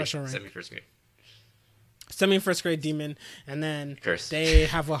semi-first grade. Special rank. Semi-first grade. Semi-first grade demon, and then curse. They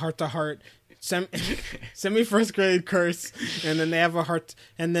have a heart-to-heart. Semi-first grade curse, and then they have a heart,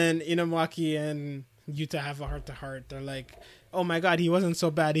 and then Inamaki and Yuta have a heart-to-heart. They're like, oh my god, he wasn't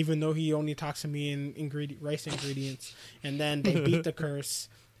so bad, even though he only talks to me in rice ingredients. And then they beat the curse.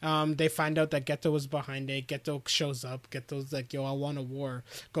 They find out that Geto was behind it. Geto shows up. Geto's like, yo, I want a war.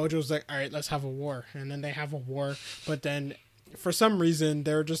 Gojo's like, all right, let's have a war. And then they have a war. But then for some reason,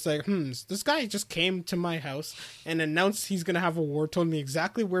 they're just like, this guy just came to my house and announced he's going to have a war, told me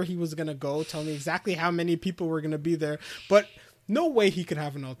exactly where he was going to go, told me exactly how many people were going to be there. But no way he could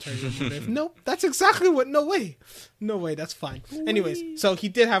have an ulterior motive. Nope, that's exactly what. No way, that's fine. Anyways, so he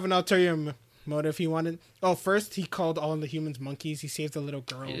did have an ulterior motive. He wanted. Oh, first he called all the humans monkeys. He saved a little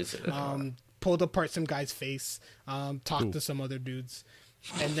girl. Pulled apart some guy's face. Talked to some other dudes,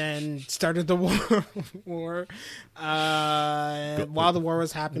 and then started the war. While the war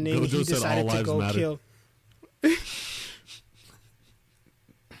was happening, he decided to go kill.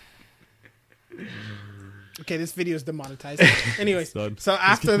 Okay, this video is demonetized. Anyways, so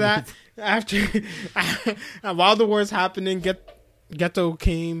after that, while the war is happening, Geto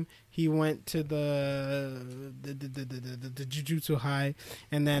came. He went to the Jujutsu High,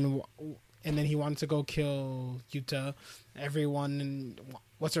 and then he wanted to go kill Yuta. Everyone,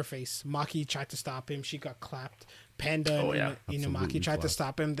 what's her face? Maki tried to stop him. She got clapped. Panda and Inamaki tried to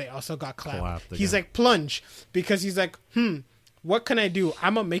stop him. They also got clapped. He's like, plunge, because he's like, what can I do?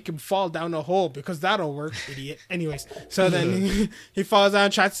 I'm going to make him fall down a hole because that'll work, idiot. Anyways, so then he falls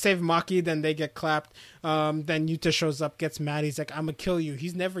down, tries to save Maki, then they get clapped. Then Yuta shows up, gets mad. He's like, I'm going to kill you.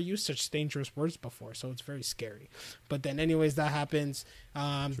 He's never used such dangerous words before, so it's very scary. But then anyways, that happens.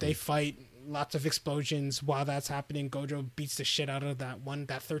 They fight. Lots of explosions. While that's happening, Gojo beats the shit out of that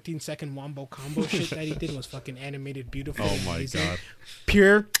 13-second wombo combo shit that he did was fucking animated, beautiful. Oh my god.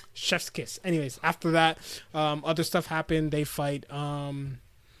 Pure chef's kiss. Anyways, after that, other stuff happened. They fight.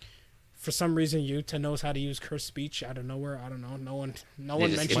 For some reason, Yuta knows how to use curse speech out of nowhere. I don't know. No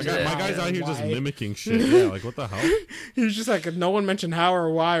one mentioned my guy's out here just mimicking shit. Yeah, like what the hell? He's just like, no one mentioned how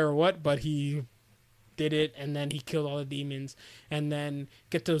or why or what, but he did it, and then he killed all the demons. And then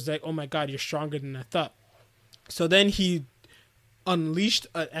Geto's like, oh my god, you're stronger than I thought. So then he unleashed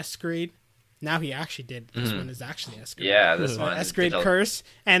an S grade. Now he actually did. This one is actually S grade. Yeah, this one S grade curse,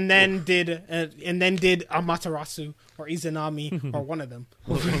 and then did Amaterasu or Izanami or one of them.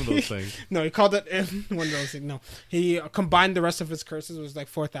 One of those things. No, he called it one of those things. No, he combined the rest of his curses. It was like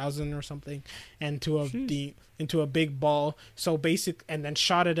 4,000 or something, into a big ball. So and then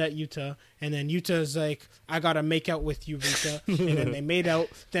shot it at Yuta. And then Yuta's like, I gotta make out with you, Rika. And then they made out.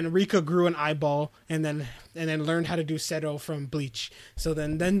 Then Rika grew an eyeball, and then learned how to do Seto from Bleach. So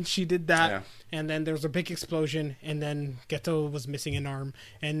then she did that. Yeah. And then there was a big explosion, and then Geto was missing an arm.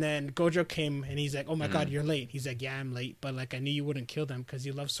 And then Gojo came, and he's like, oh my god, you're late. He's like, yeah, I'm late, but like I knew you wouldn't kill them because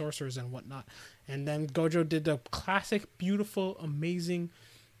you love sorcerers and whatnot. And then Gojo did the classic, beautiful, amazing,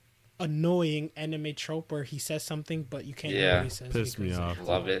 annoying anime trope where he says something but you can't hear what he says. Piss me off.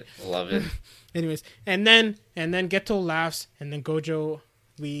 Love it. Anyways, and then Geto laughs, and then Gojo,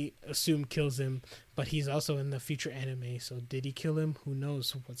 we assume, kills him, but he's also in the future anime, so did he kill him? Who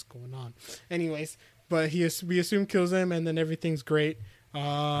knows what's going on. Anyways, but we assume kills him, and then everything's great.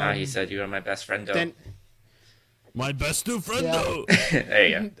 He said you are my best friend, though. My best new friend, Yeah. though. There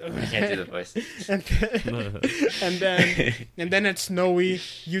you go. You can't do the voice. and then it's snowy.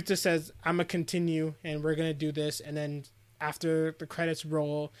 Yuta says, "I'm gonna continue, and we're gonna do this." And then after the credits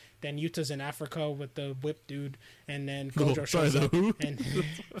roll, then Yuta's in Africa with the whip dude, and then Gojo shows up. Who? And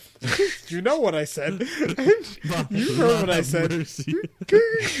you know what I said. You heard what I said.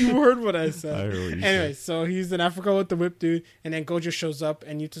 You heard what I said. I heard what you Anyway, said. so he's in Africa with the whip dude, and then Gojo shows up,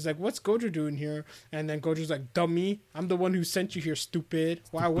 and Yuta's like, "What's Gojo doing here?" And then Gojo's like, "Dummy, I'm the one who sent you here, stupid.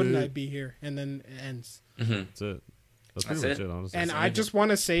 Why wouldn't I be here?" And then it ends. That's it. That's pretty much it, honestly. And I just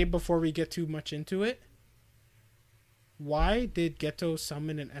want to say before we get too much into it, why did Geto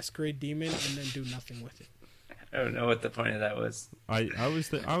summon an S-grade demon and then do nothing with it? I don't know what the point of that was. I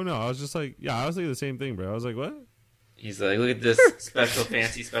don't know. I was just like, I was thinking the same thing, bro. I was like, what? He's like, look at this special,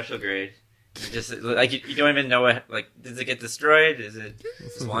 fancy, special grade. You just like you don't even know what. Like, does it get destroyed? Does it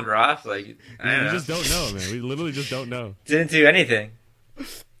just wander off? Like, I don't know. We just don't know, man. We literally just don't know. Didn't do anything. I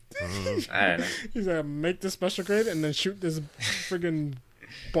don't know. He's like, make this special grade and then shoot this friggin'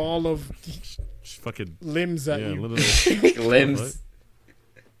 ball of fucking limbs at you. Literally. Limbs.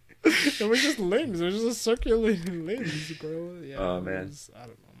 It was just limbs. It was just circulating limbs, bro. Yeah, oh man, I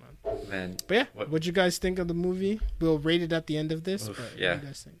don't know, man. But yeah, what'd you guys think of the movie? We'll rate it at the end of this. Oof, but yeah. what do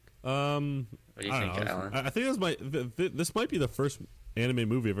you guys think? What do you think, Alan? I think this might be the first anime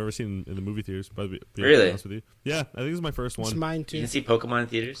movie I've ever seen in the movie theaters. Really? Honest with you. Yeah, I think this is my first one. It's mine too. You didn't see Pokemon in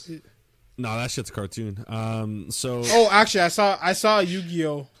theaters? No, that shit's a cartoon. So. Oh, actually, I saw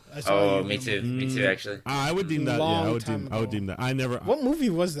Yu-Gi-Oh. Me too. Me too, actually. I would deem that. Yeah, I would deem that. I never. What movie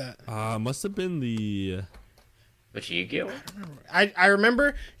was that? Must have been the. Which Yu-Gi-Oh? I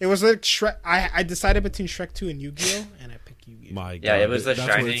remember it was like Shrek. I decided between Shrek 2 and Yu-Gi-Oh, and I picked Yu-Gi-Oh. My God. Yeah, it was the That's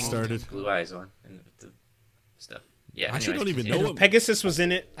where it shining started. blue eyes one and the stuff. Yeah, I actually don't even continue. know what. Pegasus was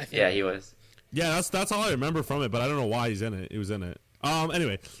in it. I think. Yeah, he was. Yeah, that's all I remember from it, but I don't know why he's in it. He was in it.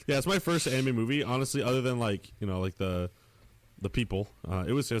 Anyway, yeah, it's my first anime movie. Honestly, other than like the people,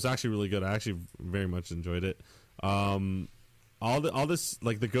 it was actually really good. I actually very much enjoyed it. All this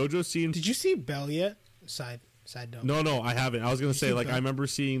like the Gojo scene. Did you see Belle yet? Side note. No, I haven't. I was gonna say like I remember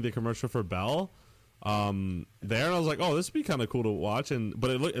seeing the commercial for Belle, there, and I was like, oh, this would be kind of cool to watch, but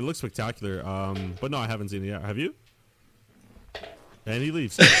it looks spectacular. But no, I haven't seen it yet. Have you? And he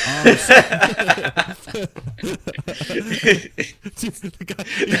leaves. Dude, the guy,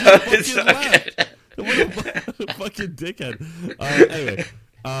 what a fucking dickhead. Anyway,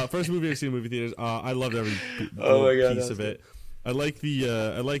 first movie I've seen in movie theaters. I loved every piece of it. I like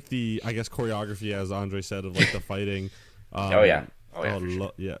the I guess choreography, as Andre said, of like the fighting. Yeah,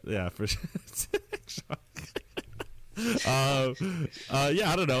 for sure.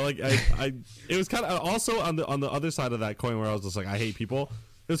 I don't know. Like it was kind of also on the other side of that coin where I was just like, I hate people.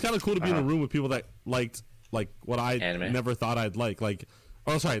 It was kind of cool to be in a room with people that liked like what I never thought I'd like.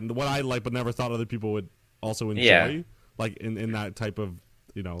 What I like but never thought other people would also enjoy. Yeah. Like in that type of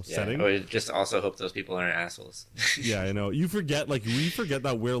setting. I would just also hope those people aren't assholes. Yeah, I know. We forget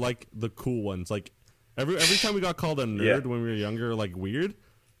that we're like the cool ones. Like every time we got called a nerd when we were younger, like weird,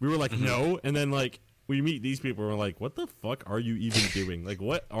 we were like no, and then like we meet these people and we're like, what the fuck are you even doing? Like,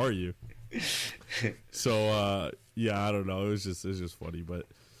 what are you? So I don't know. It was just funny, but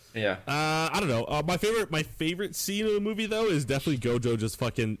yeah. I don't know. My favorite scene of the movie though is definitely Gojo just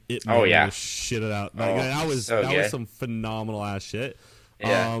fucking shit it out. Like, that was some phenomenal ass shit.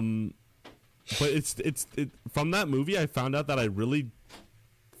 Yeah. But it's from that movie I found out that I really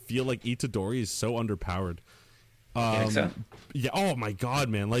feel like Itadori is so underpowered. You think so? Yeah. Oh my God,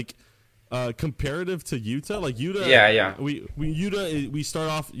 man. Like comparative to Yuta, like Yuta. Yeah. We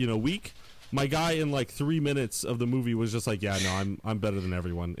start off weak. My guy in like 3 minutes of the movie was just like, yeah, no, I'm better than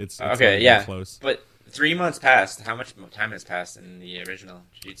everyone. It's okay, yeah, close. But 3 months passed. How much time has passed in the original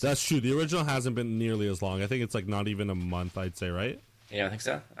Jujutsu? That's true. The original hasn't been nearly as long. I think it's like not even a month, I'd say, right? You don't think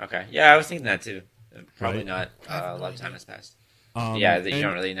so? Okay. Yeah, I was thinking that too. Probably not. A lot of time has passed. You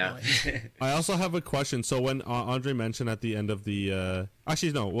don't really know. I also have a question. So when Andre mentioned at the end of the...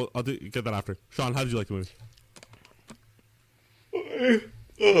 actually, no. I'll get that after. Sean, how did you like the movie?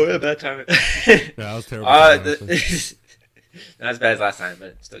 Oh, bad time. Yeah, that was terrible. Not as bad as last time,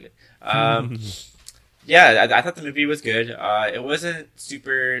 but still good. Yeah, I thought the movie was good. It wasn't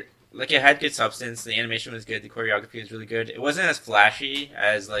super... Like, it had good substance. The animation was good. The choreography was really good. It wasn't as flashy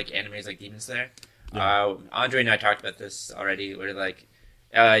as, like, animes like Demon Slayer. Yeah. Andre and I talked about this already, where, like,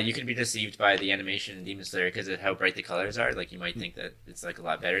 you can be deceived by the animation in Demon Slayer because of how bright the colors are. Like, you might think that it's, like, a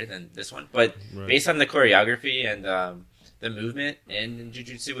lot better than this one. But based on the choreography and the movement in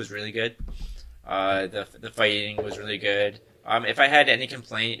Jujutsu was really good. The fighting was really good. If I had any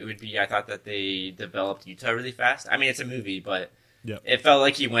complaint, it would be I thought that they developed Yuta really fast. I mean, it's a movie, but it felt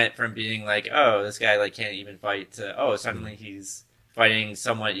like he went from being like, oh, this guy like can't even fight to, oh, suddenly he's fighting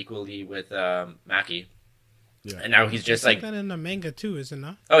somewhat equally with Maki. Yeah. And now he's just like that in the manga too, is it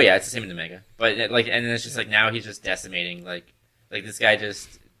not? Oh yeah, it's the same in the manga. But and it's just like now he's just decimating like this guy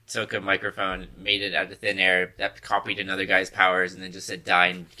just took a microphone, made it out of thin air, that copied another guy's powers, and then just said die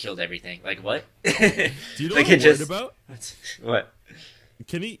and killed everything. Like what? Do you know what I'm worried about? What?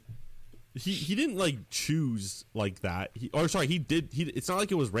 Can he didn't like choose like that. He did. It's not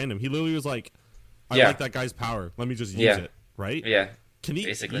like it was random. He literally was like, I like that guy's power. Let me just use it. Right? Yeah. Can he?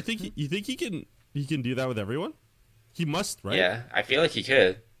 Basically. You think he can do that with everyone? He must, right? Yeah, I feel like he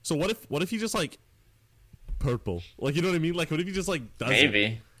could. So what if he just like purple? Like, you know what I mean? Like, what if he just like does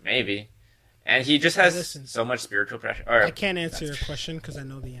Maybe. And he just has so much spiritual pressure. Or, I can't answer your question because I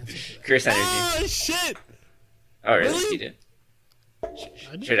know the answer to that. Curse energy. Oh, shit! Oh, really? You did?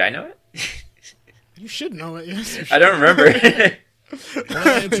 Should I know it? You should know it, yes. I don't remember. What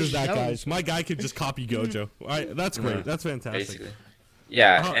answers that, guys? My guy could just copy Gojo. All right, that's great. That's fantastic. Basically.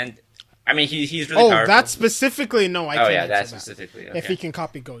 Yeah, and I mean, he's really powerful. That specifically, no, I can't answer that specifically. Okay. If he can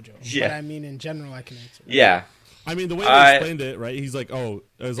copy Gojo. Yeah. But I mean, in general, I can answer that. Yeah. I mean, the way they explained it, right? He's like, oh,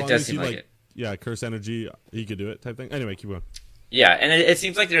 as long as he curse energy, he could do it type thing. Anyway, keep going. Yeah, and it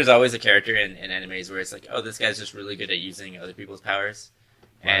seems like there's always a character in animes where it's like, oh, this guy's just really good at using other people's powers.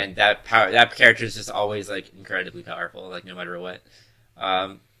 Right. And that character is just always like incredibly powerful, like no matter what.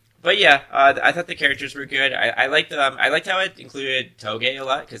 But yeah, I thought the characters were good. I liked how it included Toge a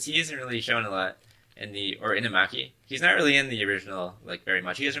lot because he isn't really shown a lot in Inumaki. He's not really in the original like very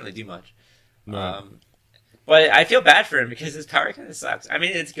much. He doesn't really do much. No. But I feel bad for him because his power kind of sucks. I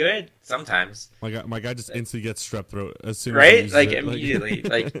mean, it's good sometimes. My guy just instantly gets strep throat as soon as he uses it. Immediately.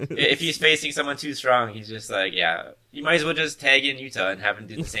 Like if he's facing someone too strong, he's just like, yeah, you might as well just tag in Yuta and have him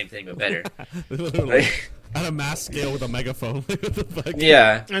do the same thing but better. At a mass scale with a megaphone.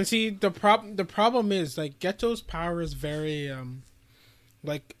 Yeah. And see, the problem is like Geto's power is very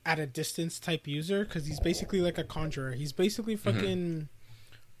like at a distance type user because he's basically like a conjurer. He's basically fucking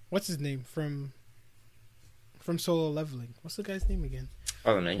what's his name from Solo Leveling. What's the guy's name again?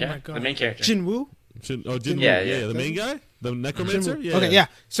 Oh, the main guy. The main character. Jinwoo? Jinwoo. Yeah. The main guy? The necromancer? Yeah. Okay, yeah.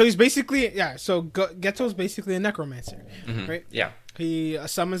 So he's basically, so Geto's basically a necromancer, right? Yeah. He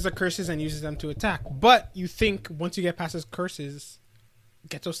summons the curses and uses them to attack. But you think once you get past his curses,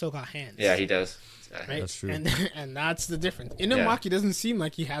 Geto still got hands. Yeah, he does. Right? That's true. And that's the difference. Inumaki doesn't seem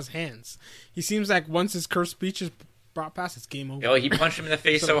like he has hands. He seems like once his curse speech is brought past, it's game over. Oh, he punched him in the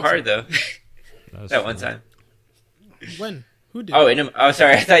face so hard, though. That one time. When? Who did? Oh,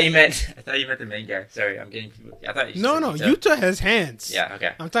 sorry. I thought you meant the main guy. Sorry, I'm getting. I thought you. No. Yuta has hands. Yeah.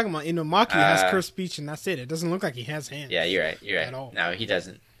 Okay. I'm talking about Inumaki has curse speech and that's it. It doesn't look like he has hands. Yeah, you're right. At all. No, he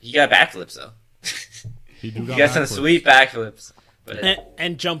doesn't. He got backflips though. He got some sweet backflips. But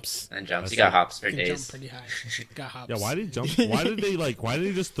and jumps. He got hops for days. Jump pretty high. Got hops. Yeah, why did he jump? Why did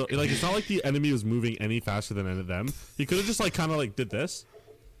they just it's not like the enemy was moving any faster than any of them. He could have just like kind of like did this.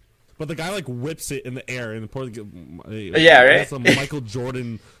 But the guy like whips it in the air and right? Some Michael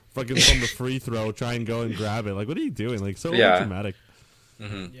Jordan fucking from the free throw, try and go and grab it. Like, what are you doing? Like, so dramatic.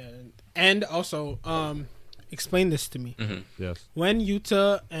 Mm-hmm. Yeah, and also, explain this to me. Mm-hmm. Yes. When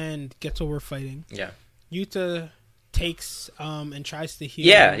Yuta and Geto were fighting, Yuta takes and tries to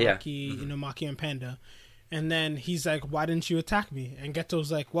heal Inumaki and Panda, and then he's like, "Why didn't you attack me?" And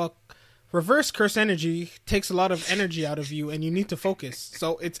Geto's like, "Well, reverse curse energy takes a lot of energy out of you, and you need to focus.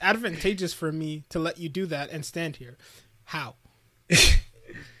 So it's advantageous for me to let you do that and stand here." How?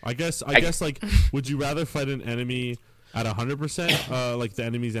 I guess like, would you rather fight an enemy at 100%, like the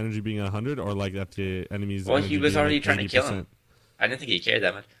enemy's energy being 100, or like at the enemy's? Well, he was already like trying to kill him. I didn't think he cared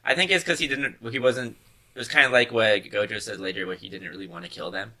that much. I think it's because he wasn't. It was kind of like what Gojo said later, where he didn't really want to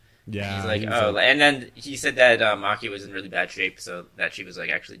kill them. Yeah. He's like, and then he said that Maki was in really bad shape, so that she was like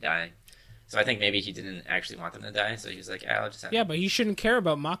actually dying. So I think maybe he didn't actually want them to die, so he was like, I'll just have but he shouldn't care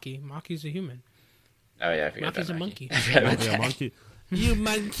about Maki. Maki's a human. Oh, yeah, I forgot Maki's about a monkey. Monkey. You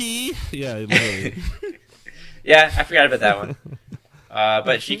monkey! Yeah, literally. Yeah, I forgot about that one.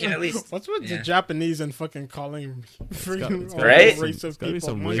 But she can at least... What's with the Japanese and fucking calling freaking right? race of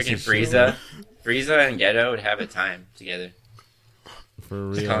people? Freaking Frieza. Frieza and Geto would have a time together. For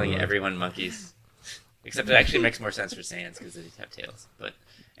real. Just calling everyone monkeys. Except it actually makes more sense for Saiyans because they have tails.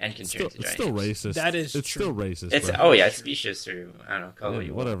 And can turn into giant It's still racist. That is It's true. still racist. It's it's specious, or I don't know, call it what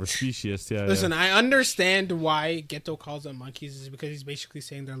you want. Whatever, specious. Yeah. Listen, I understand why Geto calls them monkeys is because he's basically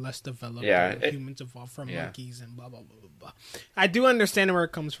saying they're less developed. Humans evolved from monkeys and blah blah blah blah blah. I do understand where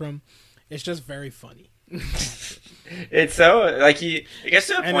it comes from. It's just very funny. It's so like it gets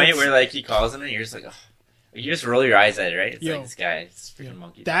to a point where like he calls him and you're just like, oh, you just roll your eyes at it, right? It's like this guy, it's freaking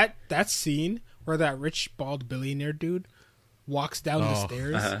monkey. That scene where that rich bald billionaire dude walks down the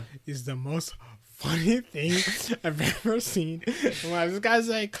stairs is the most funny thing I've ever seen. Wow, this guy's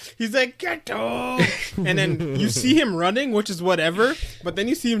like, he's like, Ghetto! And then you see him running, which is whatever, but then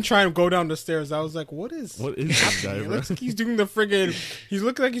you see him trying to go down the stairs. I was like, what is this guy, It looks like he's doing the friggin',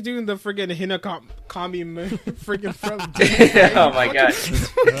 Hinakami friggin' from oh my god.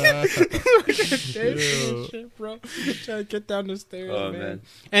 Shit, bro. Trying to get down the stairs,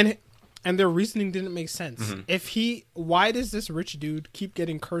 man. And their reasoning didn't make sense. Why does this rich dude keep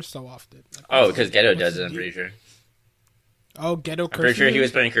getting cursed so often? Like, because Geto does it, I'm pretty sure. Oh, Geto cursed. I'm pretty sure he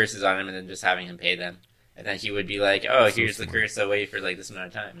was putting curses on him and then just having him pay them. And then he would be like, oh, here's the curse, I'll wait for like this amount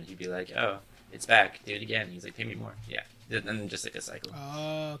of time. And he'd be like, oh, it's back, do it again. And he's like, pay me more. Yeah. And then just like a cycle.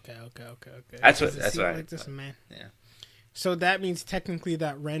 Oh, okay. That's what I like this, man. Yeah. So that means technically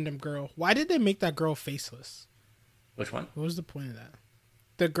that random girl. Why did they make that girl faceless? Which one? What was the point of that?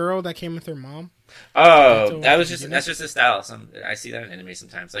 The girl that came with her mom. Oh, that's just a style. I see that in anime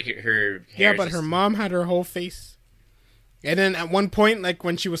sometimes. Like her hair. Yeah, but her mom had her whole face. And then at one point, like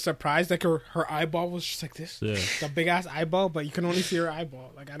when she was surprised, like her eyeball was just like this, the big ass eyeball, but you can only see her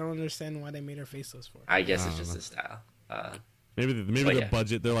eyeball. Like I don't understand why they made her faceless for it. I guess it's just a style. Maybe the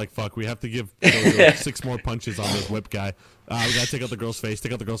budget. They're like, fuck, we have to give Gojo 6 more punches on this whip guy. We gotta take out the girl's face.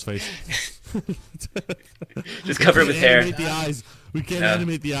 Take out the girl's face. Just cover it with hair. Animate the eyes. We can't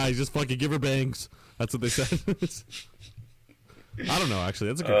animate the eyes. Just fucking give her bangs. That's what they said. I don't know. Actually,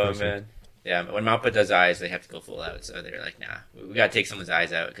 that's a good question. Man. Yeah, when Mappa does eyes, they have to go full out. So they're like, nah, we gotta take someone's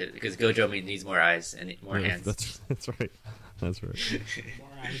eyes out because Gojo needs more eyes and more hands. That's right. That's right. More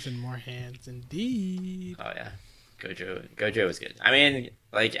eyes and more hands, indeed. Oh yeah. Gojo was good. I mean,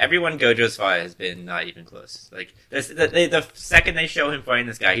 like everyone Gojo's fought has been not even close. Like the second they show him fighting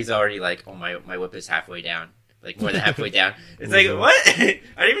this guy, he's already like, oh my whip is halfway down, like more than halfway down. It's like what? I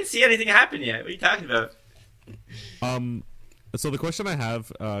didn't even see anything happen yet. What are you talking about? So the question I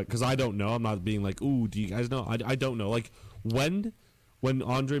have, because I don't know, I'm not being like, ooh, do you guys know? I don't know. Like when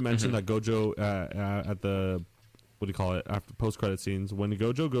Andre mentioned that Gojo at the what do you call it after post credit scenes when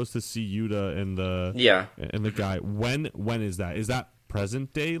Gojo goes to see Yuta and the guy, when is that? Is that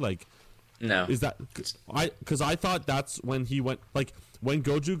present day? Like no, is that because I thought that's when he went, like when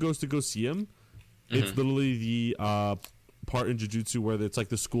Gojo goes to go see him, it's literally the part in Jujutsu where it's like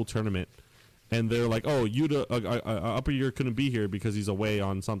the school tournament and they're like, oh, Yuta upper year couldn't be here because he's away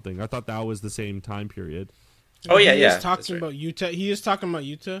on something. I thought that was the same time period. Oh yeah, he is talking about Yuta. He is talking about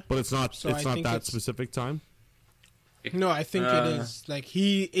Yuta, but it's not. So it's not that specific time. No, I think it is. Like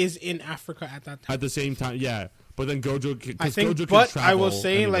he is in Africa at that time. At the same time, yeah. But then Gojo, Gojo can travel I will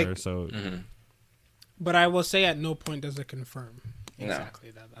say anywhere, like, so. But I will say at no point does it confirm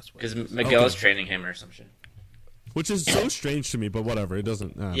exactly that's what. Because Miguel is training him or some shit. Which is so strange to me, but whatever. It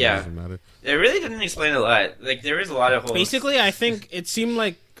doesn't. It doesn't matter. It really didn't explain a lot. Like there is a lot of holes. Basically, I think it seemed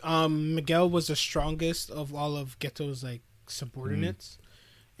like Miguel was the strongest of all of Geto's like subordinates,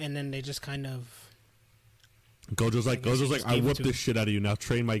 and then they just kind of. Gojo's like, I whipped this shit out of you. Now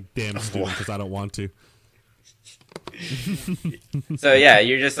train my damn student because I don't want to. So yeah,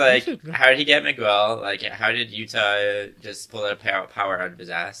 you're just like, how did he get Miguel? Like, how did Yuta just pull that power out of his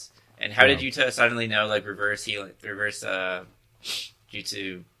ass? And how did Yuta suddenly know like reverse jutsu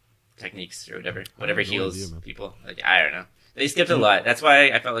techniques or whatever heals people? Like I don't know. They skipped a lot. That's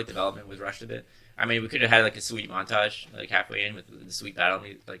why I felt like development was rushed a bit. I mean, we could have had like a sweet montage like halfway in with the sweet battle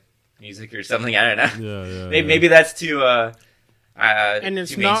music or something. I don't know. Maybe that's too and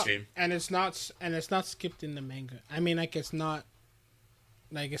it's too not mainstream. and it's not skipped in the manga. I mean, like it's not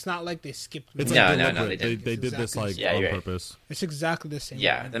like they skipped. It's no, they did. They did this like on purpose. It's exactly the same.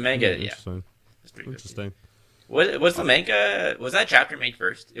 Yeah, the manga. Yeah, that's pretty interesting. Was the manga? Was that chapter made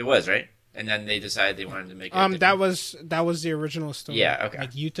first? It was, right? And then they decided they wanted to make it. That was the original story. Yeah, okay.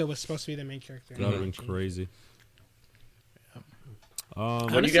 Like Yuta was supposed to be the main character. That would have been crazy. What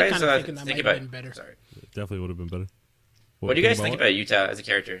do you guys think about? Better. Sorry, it definitely would have been better. What do you guys think about Yuta as a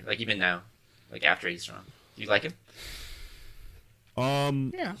character? Like even now, like after he's strong, do you like him?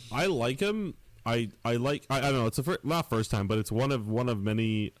 Yeah, I like him. I don't know. It's not first time, but it's one of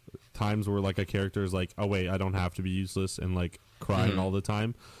many times where like a character is like, oh wait, I don't have to be useless and like crying all the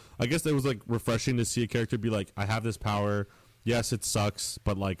time. I guess it was like refreshing to see a character be like, I have this power. Yes, it sucks,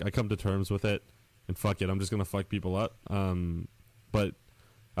 but like I come to terms with it, and fuck it, I'm just gonna fuck people up. But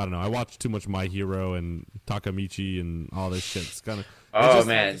I don't know. I watch too much My Hero and Takamichi and all this shit. It's kind of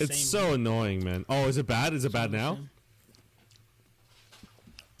man, it's so annoying, man. Oh, is it bad? Is it bad now?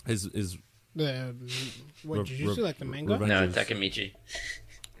 Is Jujutsu, like the manga? No, Takemichi.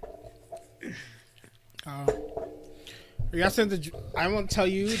 I won't tell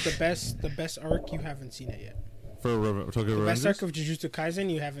you the best arc. You haven't seen it yet. For Tokyo Revengers? The best arc of Jujutsu Kaisen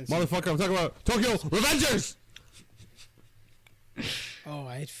you haven't seen. Motherfucker, I'm talking about Tokyo Revengers! Oh,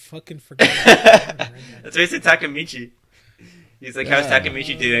 I fucking forgot. That's why I said Takemichi. He's like, how's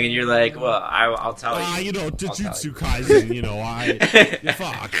Takemichi doing? And you're like, well, I'll tell you. You know, Jujutsu Kaisen, you know,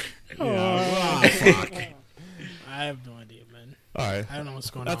 fuck. Fuck. I have no idea, man. Alright. I don't know what's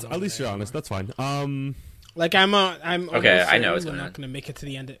going on. At least you're honest. That's fine. Like, I'm okay, I know what's we're going not on. going to make it to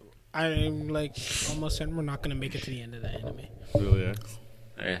the end. I'm, like, almost certain we're not going to make it to the end of the anime. Really, yeah.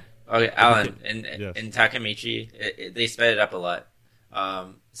 Okay, okay, Alan, in Takemichi, they sped it up a lot.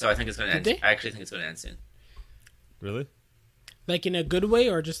 So I think it's going to end. I actually think it's going to end soon. Really? Like, in a good way,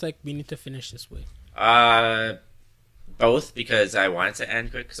 or just, like, we need to finish this way? Both, because I want it to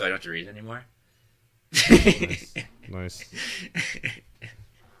end quick, so I don't have to read it anymore. Nice.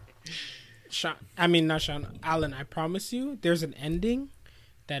 Not Sean. Alan, I promise you, there's an ending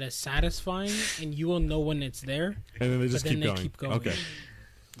that is satisfying, and you will know when it's there. And then they just keep going. Okay.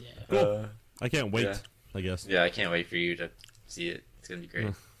 Yeah. Cool. I can't wait, I guess. Yeah, I can't wait for you to see it. It's going to be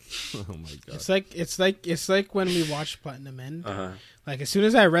great. Oh my god. It's like when we watched Platinum End. Like, as soon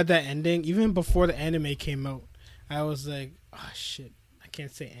as I read that ending, even before the anime came out, I was like, oh shit, I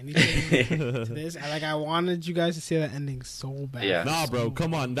can't say anything to this. I wanted you guys to see that ending so bad. Yeah. Nah, bro,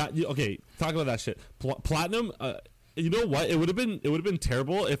 come on. Okay, talk about that shit. Platinum, you know what? It would have been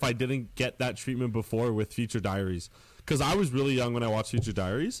terrible if I didn't get that treatment before with Future Diaries. Because I was really young when I watched Future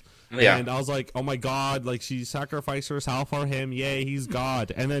Diaries. Yeah. And I was like, oh my god, like, she sacrificed herself for him. Yay, he's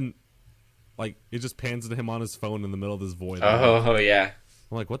God. And then, like, it just pans to him on his phone in the middle of this void. Oh, yeah.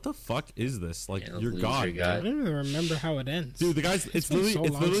 I'm like, what the fuck is this? Like, you're God. I don't even remember how it ends. Dude, the guys, it's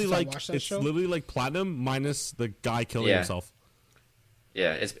literally like Platinum minus the guy killing himself.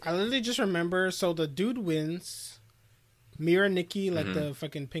 Yeah, I literally just remember, so the dude wins. Mira Nikki, like the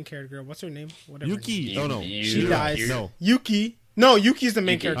fucking pink-haired girl. What's her name? Whatever. Yuki. Oh, no. She dies. No. Yuki. No, Yuki's the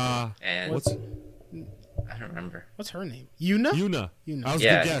main character. And I don't remember. What's her name? Yuna. I was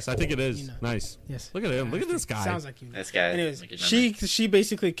good guess. I think it is. Yuna. Nice. Yes. Look at him. Look at this guy. Sounds like Yuna. This guy. Anyways, she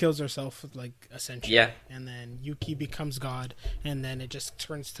basically kills herself, like, essentially. Yeah. And then Yuki becomes God, and then it just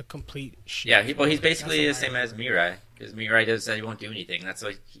turns to complete shit. Yeah. He's basically the same as Mirai, because Mirai does say he won't do anything. That's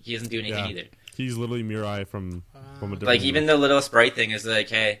why he doesn't do anything either. He's literally Mirai from a different like, even the little sprite thing is like,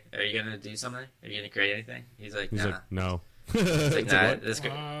 hey, are you gonna do something? Are you gonna create anything? He's like, no. He's like, nah, this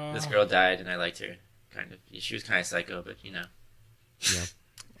girl died and I liked her. Kind of. She was kind of psycho, but you know. Yeah.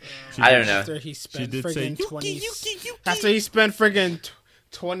 I don't know. After he spent friggin'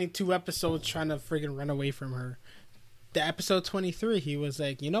 22 episodes trying to friggin' run away from her. The episode 23, he was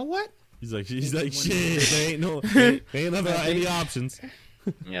like, you know what? He's like, shit, there ain't any options.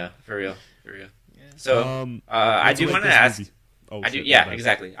 Yeah, for real. Yeah. So, I do want to ask.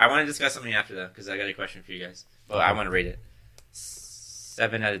 Exactly. I want to discuss something after that because I got a question for you guys. Well, I want to rate it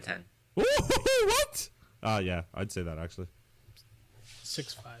 7 out of 10. Ooh, what? Yeah, I'd say that actually.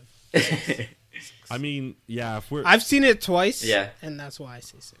 6.5. I mean, yeah, I've seen it twice. Yeah, and that's why I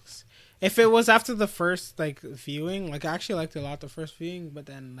say 6. If it was after the first viewing, I actually liked it a lot the first viewing, but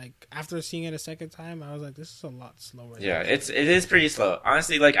then after seeing it a second time, I was like, this is a lot slower. Yeah, it is pretty slow.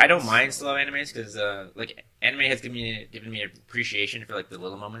 Honestly, I don't mind slow animes because anime has given me appreciation for the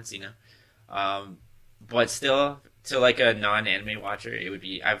little moments, you know. But still, to a non-anime watcher,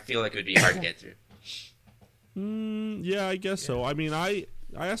 I feel like it would be hard to get through. Yeah, I guess so. I mean, I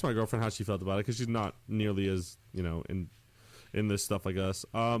asked my girlfriend how she felt about it because she's not nearly as in this stuff like us.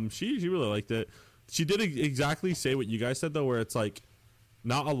 She really liked it. She did exactly say what you guys said though, where it's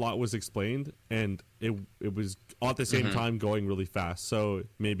not a lot was explained and it was at the same time going really fast. So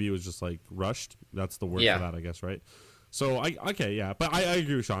maybe it was just rushed. That's the word for that, I guess, right? So but I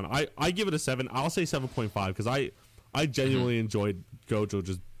agree with Sean. I give it a 7. I'll say 7.5 because I genuinely enjoyed Gojo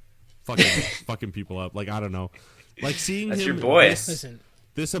just fucking people up. I don't know, seeing That's him your boy.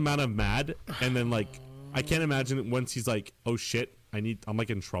 This amount of mad and then I can't imagine once he's oh shit, I'm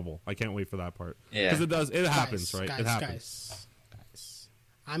in trouble. I can't wait for that part. Yeah. Because it happens, right? It happens. Guys.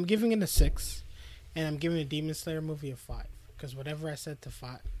 I'm giving it a 6, and I'm giving a Demon Slayer movie a 5. Because whatever I said to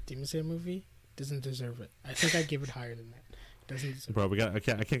Demon Slayer movie doesn't deserve it. I think I give it higher than that. It doesn't deserve Bro, I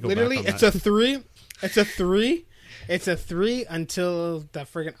can't go literally, back on it's a 3. It's a 3. It's a 3 until the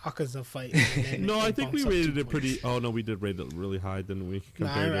friggin' Akaza fight. No, I think we rated it pretty. Oh no, we did rate it really high, didn't we?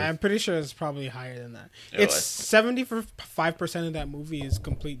 I'm pretty sure it's probably higher than that. It's 75% of that movie is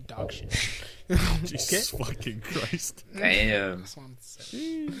complete dog shit. Jesus fucking Christ! Damn.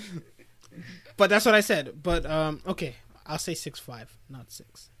 But that's what I said. But okay, I'll say 6'5", not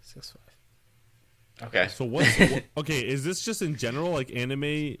 6. 6'5". Okay. So okay, is this just in general like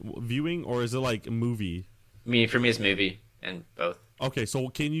anime viewing, or is it like a movie? For me, it's movie and both. Okay, so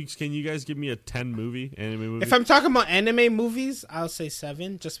can you guys give me a 10 anime movie? If I'm talking about anime movies, I'll say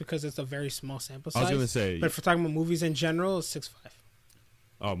 7, just because it's a very small sample size. I was gonna say, but if we're talking about movies in general, it's 6'5".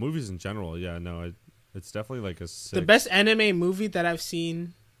 Oh, movies in general, yeah, no, it's definitely like a 6. The best anime movie that I've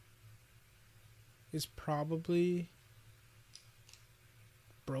seen is probably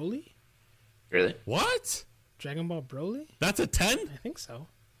Broly. Really? What? Dragon Ball Broly? That's a 10? I think so.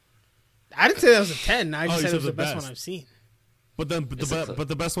 I didn't say that was a 10. I just said it was the best one I've seen. But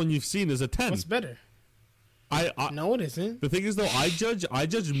the best one you've seen is a 10. What's better? No, it isn't. The thing is, though, I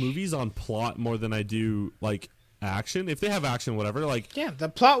judge movies on plot more than I do like action. If they have action, whatever. Like the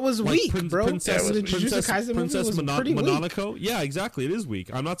plot was like weak, bro. Princess Jujutsu Kaisen movie was pretty Mononoko. weak. Yeah, exactly. It is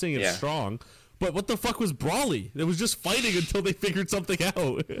weak. I'm not saying it's strong, but what the fuck was Brawly? It was just fighting until they figured something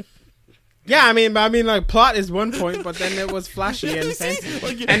out. Yeah, I mean, like plot is one point, but then it was flashy and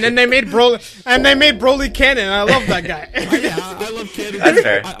fancy, and then they made Broly canon. I love that guy. I love canon. That's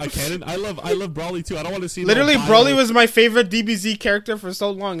fair. Canon. I love Brawly too. I don't want to see. Literally, Broly was my favorite DBZ character for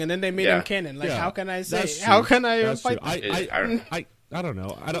so long, and then they made him canon. Like, how can I say? How can I fight? I don't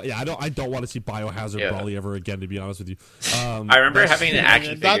know. I don't want to see Biohazard Brawly ever again. To be honest with you, I remember having an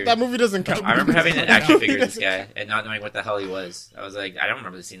action figure. That movie doesn't count. I remember having an action figure of this guy and not knowing what the hell he was. I was like, I don't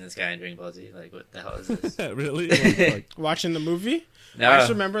remember seeing this guy in Dragon Ball Z. Like, what the hell is this? Really? Watching the movie? No. I just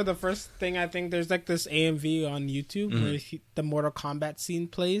remember the first thing. I think there's like this AMV on YouTube where the Mortal Kombat scene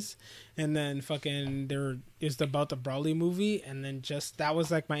plays, and then fucking there is about the Broly movie, and then just that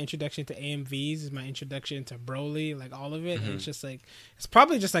was like my introduction to AMVs, is my introduction to Broly, like all of it. And it's just like it's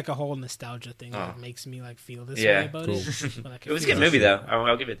probably just like a whole nostalgia thing that makes me like feel this way about it. But, like, it was a good movie though.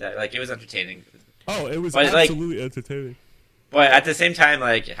 I'll give it that. Like, it was entertaining. Oh, it was absolutely entertaining. But at the same time,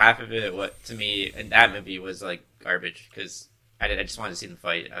 like half of it, what to me in that movie was like garbage because I just wanted to see them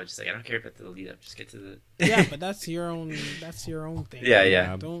fight. I was just like, I don't care about the lead up. Just get to the. Yeah, but that's your own thing.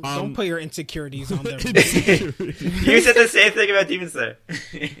 Yeah. Don't put your insecurities on them. You said the same thing about Demon Slayer.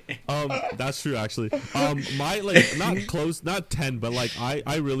 That's true actually. My like not 10, but like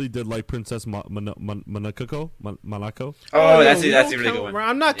I really did like Princess Monoko. Oh, that's a really good one.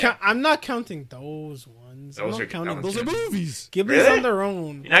 I'm not counting those ones. Those are movies. Ghibli's really? on their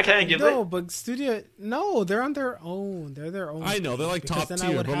own. You're not counting Ghibli? No, but they're on their own. They're their own. I know they're like top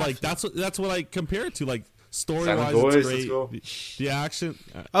tier, but like that's what I compare it to. Like story wise, it's great. Cool. The action.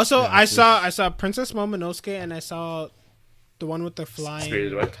 Also, I saw Princess Momonosuke, and I saw the one with the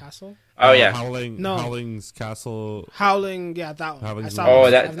flying castle. Oh yeah, Howling's Castle. Howling, yeah, that one.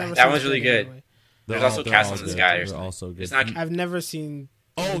 That one's really good. There's also Castle in the Sky. They're also good. I've never seen.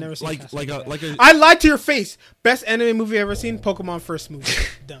 I lied to your face. Best anime movie I've ever seen. Pokemon first movie.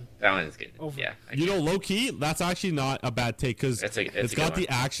 Done. That one is good. Over. Yeah. Low key, that's actually not a bad take because it's got the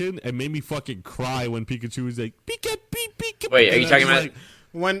action. It made me fucking cry when Pikachu was like Pika. Wait, are you talking about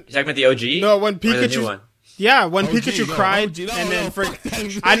when? You talking about the OG? No, when Pikachu. Or the new one? Yeah, when Pikachu cried,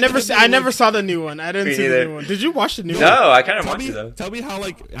 I never saw the new one. I didn't see the new one. Did you watch the new one? No, I kind of watched it though. Tell me how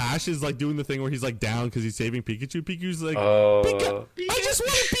like Ash is like doing the thing where he's like down because he's saving Pikachu. Pikachu's like, Pika, I just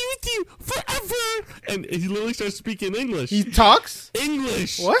want to be with you forever, and he literally starts speaking English. He talks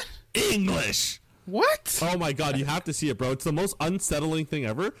English. What? English. What? Oh my god, you have to see it, bro. It's the most unsettling thing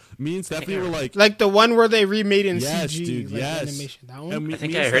ever. Me and Stephanie were like the one where they remade in yes, CG, dude, like yes. animation. That one. I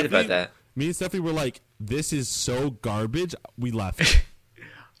think I heard about that. Me and Stephanie were like, "This is so garbage." We left.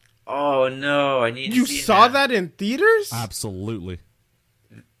 Oh no! I need. You saw that in theaters? Absolutely.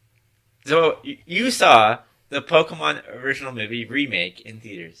 So you saw the Pokemon original movie remake in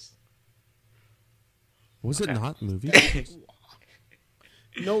theaters? Was it not movie?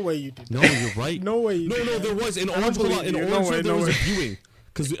 No way you did. No, you're right. No way. No, there was in Orangeville. In Orangeville, there was a viewing.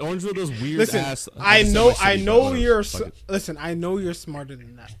 Because Orangeville does weird ass. I know you're smarter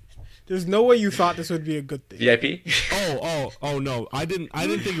than that. There's no way you thought this would be a good thing. VIP? Oh no. I didn't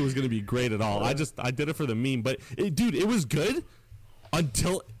think it was gonna be great at all. I did it for the meme, but it was good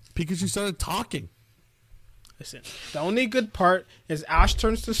until Pikachu started talking. Listen, the only good part is Ash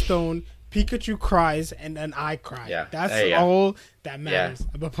turns to stone, Pikachu cries, and then I cry. Yeah, that's all that matters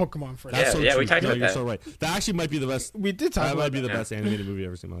about Pokemon for That's so true. We talked about you're that. so right. That actually might be the best. We did talk about that. That might be the best animated movie I've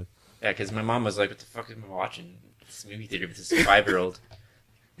ever seen in my life. Yeah, because my mom was like, "What the fuck am I watching? This movie theater with this 5-year-old."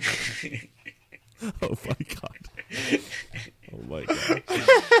 Oh my god! Oh my god!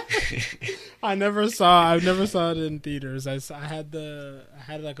 I never saw it in theaters. I had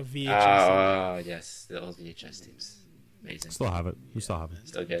like a VHS. Oh yes, the old VHS tapes. Amazing. Still have it. We still have it.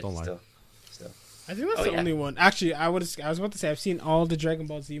 Still good. Don't lie. Still. I think that's the only one. Actually, I was about to say I've seen all the Dragon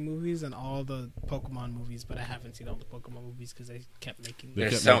Ball Z movies and all the Pokemon movies, but I haven't seen all the Pokemon movies because they kept making.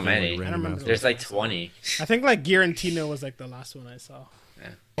 There's so many. I don't remember. There's like 20. I think like Gear and Tino was like the last one I saw. Yeah.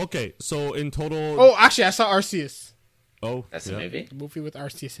 Okay, so in total. Oh, actually, I saw Arceus. Oh, that's a movie. The movie with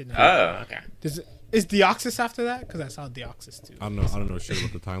Arceus in it. Oh, okay. Is Deoxys after that? Because I saw Deoxys too. I don't know shit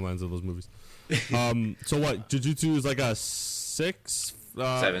about the timelines of those movies. So what? Jujutsu is like a 6.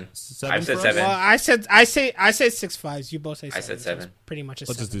 7. I've said 7. Well, I said 6.5s. You both say 7. I said 7. So pretty much a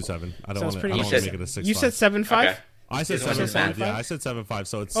Let's 7. just do 7. I don't So want to make it a 6. You said 7.5. Okay. I said 7.5. Yeah, I said 7.5.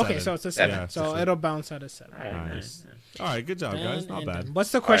 So it's 7. Okay, so it's a 7. Yeah, so it'll bounce out of 7. Nice. All right, good job, guys. Not bad.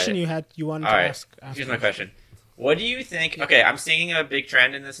 What's the question you wanted to ask? Here's my question. What do you think? Okay, I'm seeing a big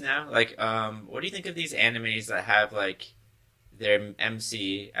trend in this now. Like, what do you think of these animes that have like their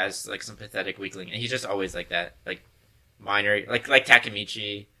MC as like some pathetic weakling, and he's just always like that, like minor, like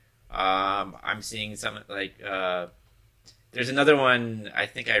Takemichi. I'm seeing some like there's another one I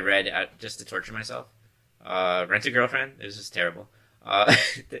think I read just to torture myself. Rent a Girlfriend. It was just terrible.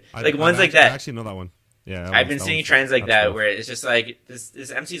 Ones like that. I actually know that one. Yeah, I've been seeing trends like that where it's just like this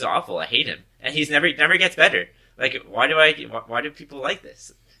MC's awful. I hate him, and he's never gets better. Like, why do people like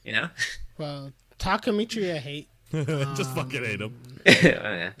this? You know? Well, Takemichi, I hate. Just fucking hate him.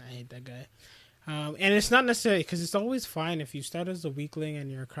 Yeah. I hate that guy. And it's not necessarily because it's always fine if you start as a weakling and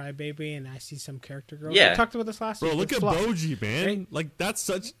you're a crybaby, and I see some character growth. Yeah, we talked about this last week. Bro, look at Boji, man. Right? Like that's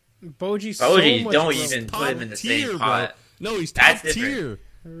such. Boji, don't growth. even put him in the same pot. No, he's top tier.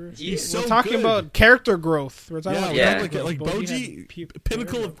 We're talking about character growth. We're talking about like Boji,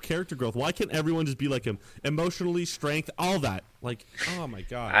 pinnacle of character growth. Why can't everyone just be like him? Emotionally, strength, all that. Like, oh my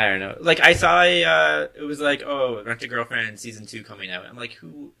god. I don't know. Like, I saw it was like, Rent a Girlfriend season 2 coming out. I'm like,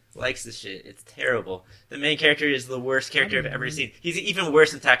 who likes this shit? It's terrible. The main character is the worst character I've ever seen. He's even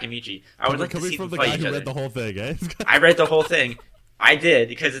worse than Takemichi. I would like to see them fight each other. Coming from the guy who read the whole thing, eh? I read the whole thing. I did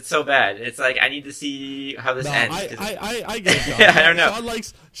because it's so bad. It's like I need to see how this ends. I get it. Yeah, I don't know.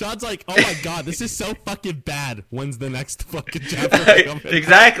 Sean's like, oh my god, this is so fucking bad. When's the next fucking chapter?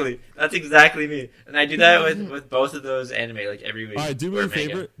 Exactly. That's exactly me. And I do that with both of those anime like every week. All right, do me a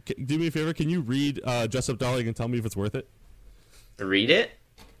favor. Do me a favor. Can you read Dress Up Darling and tell me if it's worth it? Read it?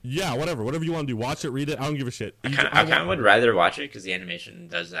 Yeah, whatever you want to do. Watch it, read it. I don't give a shit. I kind of would rather watch it because the animation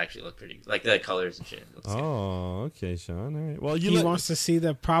does actually look pretty, like the colors and shit. Oh, okay, Sean. All right. Well, he wants to see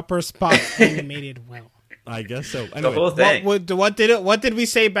the proper spots animated well. I guess so. Anyway, the whole thing. What did we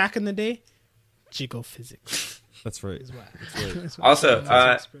say back in the day? Jigo physics. That's right. Also,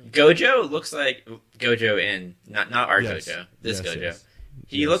 Gojo looks like Gojo in not our Gojo. This Gojo. Yes.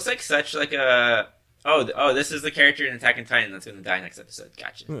 He looks like such like a. Oh, this is the character in Attack on Titan that's going to die next episode.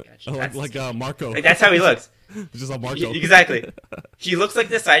 Gotcha. Like Marco. Like, that's how he looks. Just like Marco. Exactly. He looks like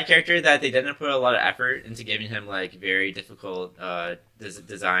the side character that they didn't put a lot of effort into giving him, like, very difficult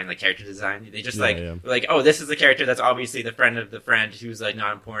design, like, character design. They just, like, this is the character that's obviously the friend of the friend who's, like,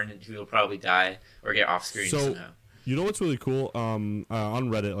 not important, who will probably die or get off-screen somehow. You know what's really cool? On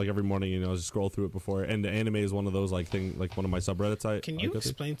Reddit, like every morning, I just scroll through it before, and the anime is one of those like one of my subreddits. Can you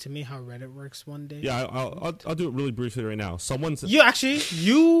explain to me how Reddit works one day? Yeah, I'll do it really briefly right now.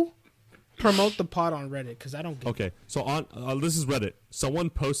 You promote the pod on Reddit because I don't get Okay, so on this is Reddit. Someone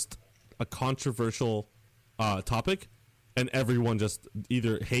posts a controversial topic, and everyone just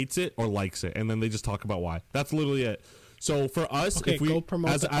either hates it or likes it, and then they just talk about why. That's literally it. So for us, if we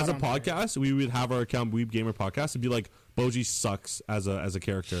as a podcast, we would have our account WEEBGAMER podcast and be like, Boji sucks as a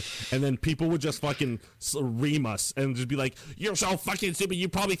character, and then people would just fucking ream us and just be like, you're so fucking stupid. You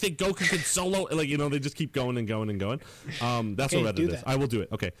probably think Goku can solo, like they just keep going and going and going. That's what Reddit is. I will do it.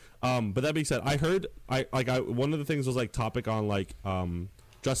 Okay. But that being said, I heard one of the things was like topic on like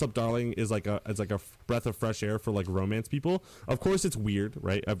Dress Up Darling is like a breath of fresh air for like romance people. Of course, it's weird,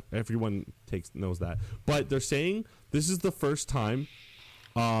 right? Everyone knows that, but they're saying this is the first time.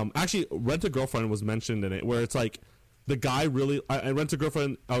 Actually, Rent a Girlfriend was mentioned in it, where it's like the guy really. I Rent a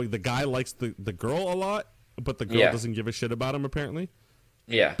Girlfriend. The guy likes the girl a lot, but the girl doesn't give a shit about him apparently.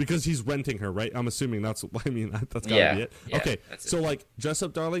 Yeah, because he's renting her, right? I'm assuming that's. I mean, that's gotta be it. Yeah, okay, so like Dress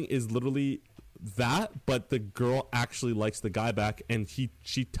Up Darling is literally that, but the girl actually likes the guy back, and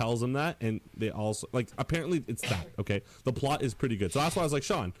she tells him that, and they also like apparently it's that. Okay, the plot is pretty good, so that's why I was like,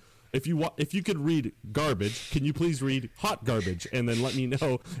 Sean, if you could read garbage, can you please read hot garbage, and then let me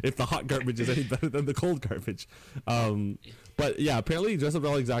know if the hot garbage is any better than the cold garbage. But yeah, apparently Dress Up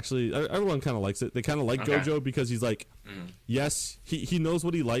Darling is actually everyone kind of likes it. They kind of like Gojo because he's like, yes, he knows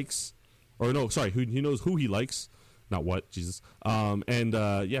what he likes, or no, sorry, he knows who he likes, not what, Jesus.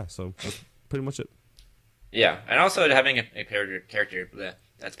 Yeah, so. That's pretty much it. Yeah, and also having a character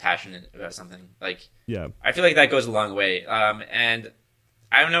that's passionate about something. Like, yeah, I feel like that goes a long way. And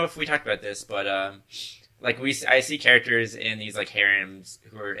I don't know if we talked about this, but like I see characters in these like harems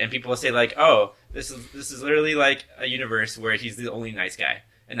and people will say like, oh, this is literally like a universe where he's the only nice guy,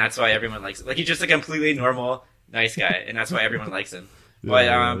 and that's why everyone likes him. Like he's just a completely normal nice guy, and that's why everyone likes him.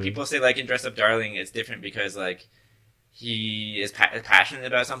 But people say like in Dress Up Darling, it's different because like he is passionate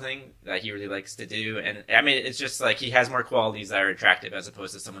about something that he really likes to do, and I mean it's just like he has more qualities that are attractive as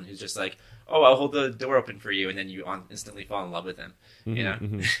opposed to someone who's just like, oh, I'll hold the door open for you, and then you instantly fall in love with him. You know.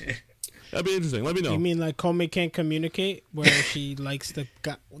 That'd be interesting. Let me know. You mean like Komi can't communicate, where she likes the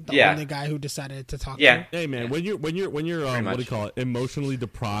only guy who decided to talk to her? Hey man, when you're what do you call it? Emotionally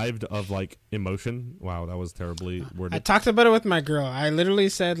deprived of like emotion. Wow, that was terribly worded. I talked about it with my girl. I literally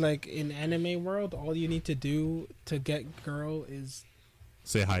said like in anime world, all you need to do to get girl is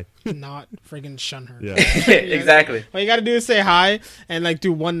say hi. Not friggin' shun her. Yeah. Exactly. All you gotta do is say hi and like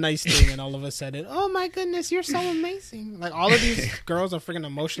do one nice thing, and all of a sudden, oh my goodness, you're so amazing. Like all of these girls are friggin'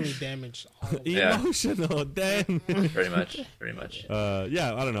 emotionally damaged. Emotional, damn. Pretty much.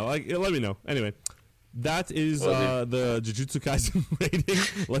 Yeah, I don't know. Like, let me know. Anyway, that is the Jujutsu Kaisen rating.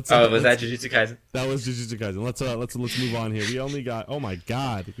 Was that Jujutsu Kaisen? That was Jujutsu Kaisen. Let's move on here. We only got. Oh my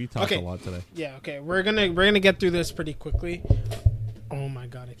god, we talked a lot today. Yeah. Okay. We're gonna get through this pretty quickly. Oh my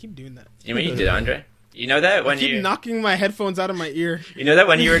god, I keep doing that. You know what you did, Andre? You know that when I keep knocking my headphones out of my ear. You know that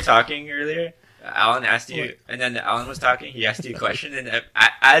when you were talking earlier, Alan asked you, and then Alan was talking, he asked you a question, and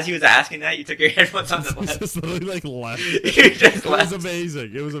as he was asking that, you took your headphones on the left. Just literally like left. You just left.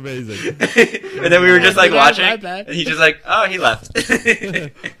 It was amazing. And then we were just like watching, and he just like, oh, he left.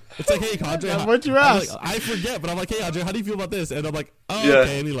 It's like, hey, Andre. What'd you ask? Like, I forget, but I'm like, hey, Andre, how do you feel about this? And I'm like, oh, yeah.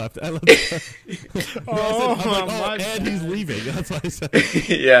 Okay, and he left. And he's leaving. That's what I said.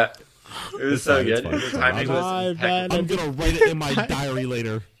 Yeah. It was so good. The timing was I'm going to write it in my diary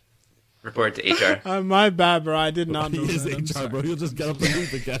later. Report to HR. My bad, bro. I did not know that. He is HR, bro. He'll just get up and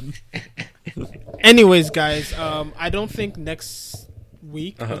leave again. Anyways, guys, I don't think next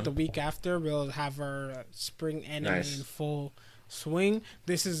week, but the week after, we'll have our spring anime in full swing.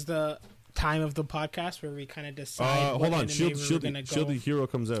 This is the time of the podcast where we kind of decide. Hold on, Shield the Hero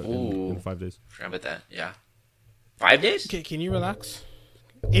comes out in 5 days. Forgot about that. Yeah, 5 days. Okay, can you relax?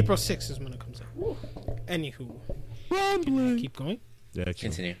 April 6th is when it comes out. Anywho, rambling. Keep going. Yeah,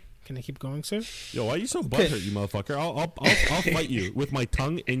 continue. Can I keep going, sir? Yo, why are you so butthurt, you motherfucker? I'll fight you with my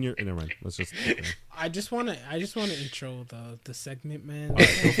tongue in your inner mind. Let's just. I just wanna intro the segment, man. All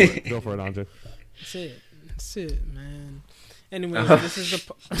right, go for it, Andre. That's it, man. Anyway, this is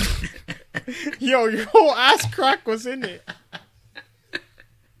the. Yo, your whole ass crack was in it.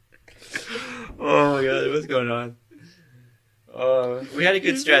 Oh my god, what's going on? We had a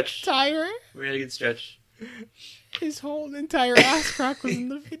good stretch. Tired? We had a good stretch. His whole entire ass crack was in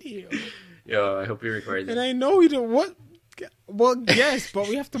the video. Yo, I hope you recorded that. And I know he did. What? Well, yes, but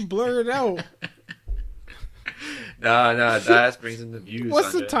we have to blur it out. No, that brings in the views.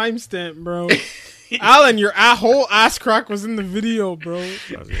 What's the timestamp, bro? Alan, your whole ass crack was in the video, bro.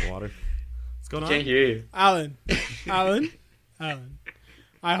 Water. What's going on? Can't hear you. Alan.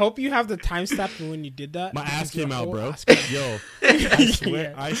 I hope you have the timestamp when you did that. My ass came out, bro. Yo,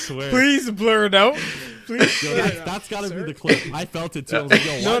 I swear. Please blur it out. Please. Yo, that's got to be the clip. I felt it too. I was like,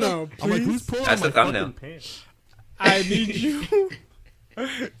 yo, no. I'm like, who's pulling that's on my fucking pants? I need you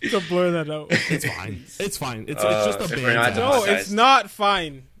to blur that out. It's fine. It's just a band. No, it's not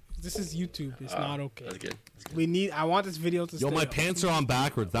fine. This is YouTube. It's not okay. That's good. I want this video to stay my up. pants are on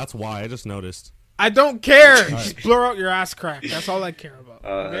backwards. That's why. I just noticed. I don't care. Just blur out your ass crack. That's all I care about.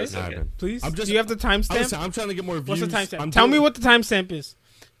 That's okay. Please? Do you have the timestamp? I'm trying to get more views. What's the timestamp? Tell me what the timestamp is.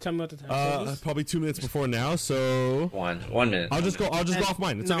 Is. Probably 2 minutes before now, so... 1 minute. I'll just go off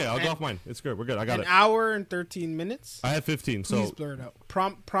mine. It's okay. I'll go off mine. It's good. We're good. I got it. An hour and 13 minutes? I have 15, so... Please blur it out.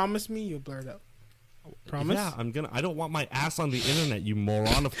 Promise me you'll blur it out. Promise? Yeah, I don't want my ass on the internet, you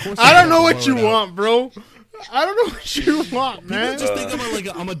moron. Of course I don't know what you want, bro. I don't know what you want, man. People just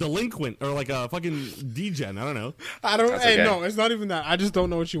think I'm a delinquent or like a fucking degen. I don't know. No, it's not even that. I just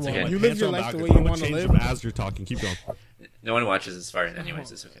don't know what you want. Okay. You live your life the way you want to live. As you're talking, keep going. No one watches this far,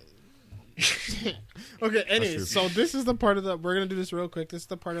 anyways. It's okay. Okay, anyways, so this is the part of we're going to do this real quick. This is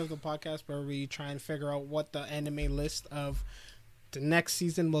the part of the podcast where we try and figure out what the anime list of the next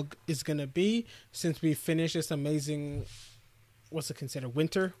season is going to be, since we finished this amazing, what's it considered,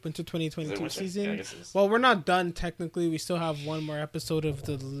 winter 2022 season. Yeah, well, we're not done technically. We still have one more episode of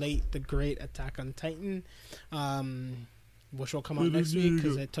the great Attack on Titan, which will come out next week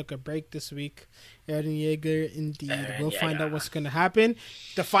because I took a break this week. Eren Yeager, indeed. We'll find out what's going to happen.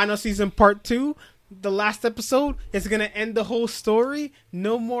 The final season part 2 the last episode is gonna end the whole story.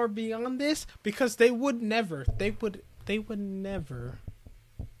 No more beyond this, because they would never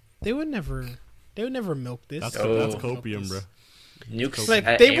milk this. That's copium, bro. Nukes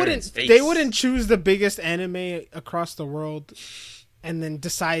Like they wouldn't choose the biggest anime across the world and then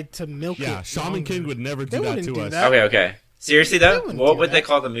decide to milk it. Yeah, Shaman longer. King would never do that to us. Okay. Seriously though, what would that. they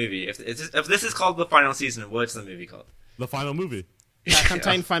call the movie? If this is called the final season, what's the movie called? The final movie. Attack on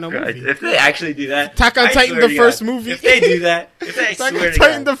Titan final movie. If they actually do that, Attack on Titan the first movie. If they do that, Attack on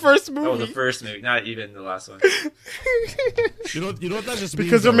Titan the first movie. Oh, the first movie, not even the last one. You know what that just means?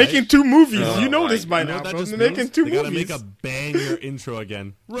 Because they're making 2 movies. Oh, you know this my by You know now. what that Bro. just They're means? making 2 They movies. gotta make a banger intro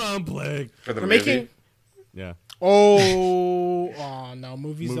again. Rumbling. For the They're movie. making. Yeah. Oh no,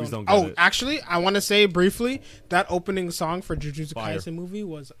 movies don't get it. Actually, I want to say briefly that opening song for Jujutsu Fire. Kaisen movie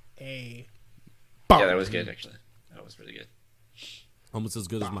was a. Yeah, that was good actually. That was pretty good. Almost as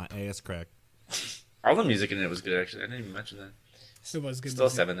good as my ass crack. All the music in it was good actually. I didn't even mention that. It was good. Still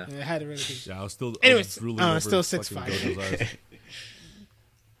music. 7 though. It had a really good. Yeah, I was still. Anyways, drooling over still fucking 6-5. Gojo's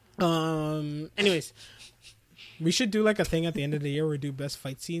eyes. Anyways, we should do like a thing at the end of the year where we do best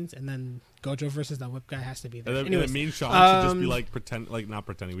fight scenes, and then Gojo versus that whip guy has to be there. And then Anyways, me and Sean should just be like not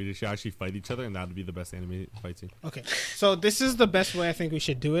pretending. We should actually fight each other, and that would be the best anime fight scene. okay, so this is the best way I think we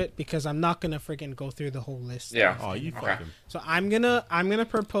should do it because I'm not gonna freaking go through the whole list. Yeah. Oh, you Okay. fucking. So I'm gonna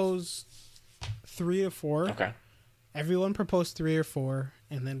propose 3 or 4. Okay. Everyone propose 3 or 4,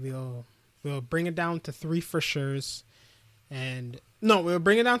 and then we'll bring it down to 3 for sure's, and no, we'll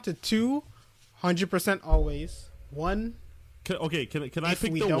bring it down to 2, 100% always. 1. Can I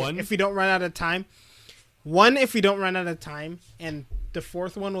pick the one? If we don't run out of time. 1 if we don't run out of time, and the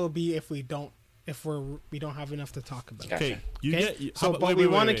 4th one will be if we don't have enough to talk about. Gotcha. Okay, you Okay? get. So, but we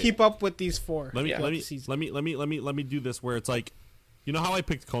want to keep up with these 4. Let me throughout the do this where it's like, you know how I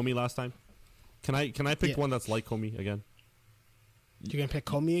picked Komi last time? Can I pick Yeah. one that's like Komi again? You gonna pick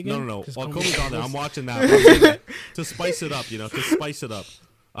Komi again? No. 'Cause Well, Komi's Komi's on there. close. I'm watching that to spice it up. To spice it up.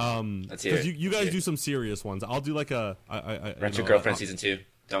 Let's hear Because it. you guys do some serious ones. I'll do like a. Rent Your Girlfriend season 2.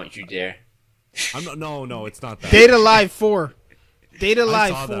 Don't you dare. I'm not. No, it's not that. Data Live 4. Data I Live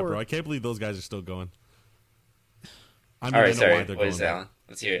saw 4. that, bro. I can't believe those guys are still going. I All right, I know sorry. why they're What is going, that but- one?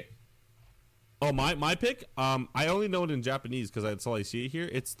 Let's hear it. Oh, my pick. I only know it in Japanese because that's all I see here.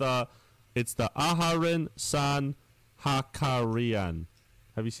 It's the Aharen San Hakarian.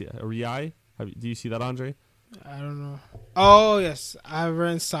 Have you seen Riai? Do you see that, Andre? I don't know. Oh yes,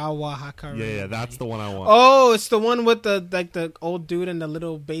 Iron Sawa Hakaru. Yeah, that's the one I want. Oh, it's the one with the old dude and the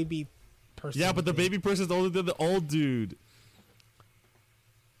little baby person. Yeah, but the baby person's older than the old dude.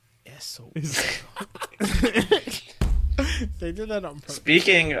 Yes, so Is- they did that on purpose.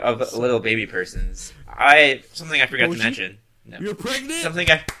 Speaking of little baby persons, something I forgot to Goji? mention. No. You're pregnant?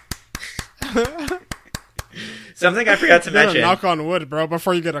 Something I forgot to You gotta mention. knock on wood, bro,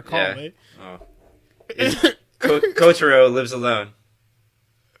 before you get a call, Yeah. eh? Oh. Kotaro lives alone.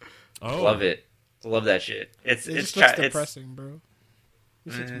 Oh, Love it. Love that shit. It It's just looks depressing, bro.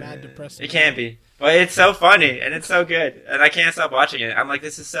 This shit's mad depressing. It can be, but it's so funny and it's so good, and I can't stop watching it. I'm like,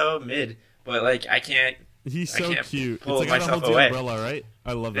 this is so mid, but like I can't. He's I so can't cute. It's pull like how to myself hold the away. umbrella, right?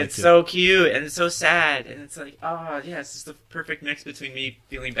 I love that. It's kid. so cute and it's so sad, and it's like, oh yeah, it's just the perfect mix between me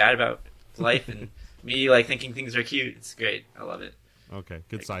feeling bad about life and me like thinking things are cute. It's great. I love it. Okay,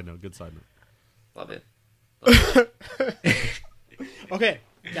 good side note. Love it. Okay,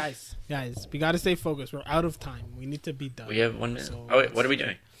 guys, we gotta stay focused. We're out of time. We need to be done. We have 1 minute. So Oh wait, what are we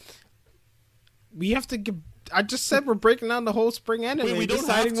doing? we have to give. I just said we're breaking down the whole spring anime. Wait, we don't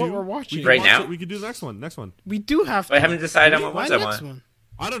deciding have to. what we're watching. We can Right watch now? it. We could do the next one. We do have to. I haven't decided on what Why ones I next want. one?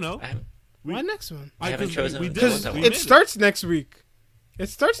 I don't know. Why next one? I haven't 'cause chosen We the did. ones I We want. It did starts next week. It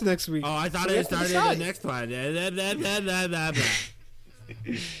starts next week. Oh, I thought So we it have to started decide. the next one.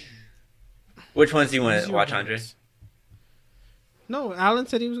 Which ones do you want Use to your watch, Andre? words. No, Alan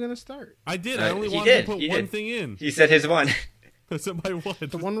said he was gonna start. I did. I only He wanted did. to put He one did. thing in. He said his one. That's my one.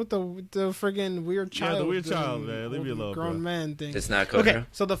 The one with the friggin' weird Yeah, child. the weird child, man. Leave me alone, grown bro. man thing. It's not Kotaro. Okay,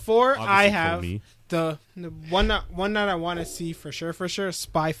 so the 4 I Obviously, have Komi. the one that I want to see for sure.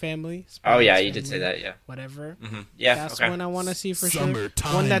 Spy Family. Oh yeah, Spy you did say Family, that. Yeah. Whatever. Yeah. That's okay. one I want to see for Summertime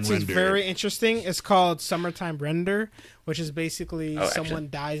sure. One that seems Render. very interesting is called Summertime Render, which is basically Oh, someone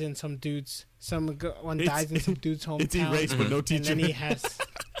dies in some dude's someone dies in some dude's hometown. It's erased, but no and teacher. then he has.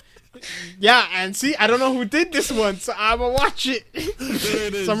 Yeah, and see, I don't know who did this one, so I'ma watch it. There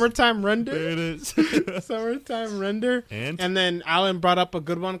it is. Summertime Render. There it is. Summertime Render. And? then Alan brought up a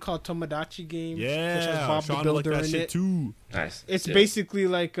good one called Tomodachi Game. Which has Yeah, Bob Sean the will like Builder that in shit it. too. Nice. It's Yeah. basically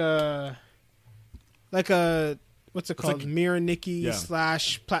like a what's it called? Like, Mirror Nikki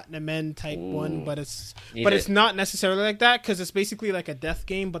 / Platinum Men type one, but it's not necessarily like that because it's basically like a death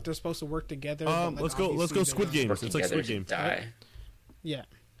game, but they're supposed to work together. Let's go Squid Games. It's like Squid Game. Right? Yeah,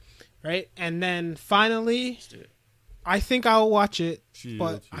 right. And then finally, I think I'll watch it,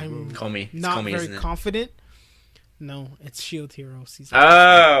 but I'm not very confident. No, it's Shield Hero season.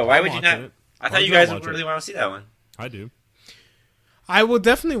 Oh, why would you not? I thought you guys would really want to see that one. I do. I will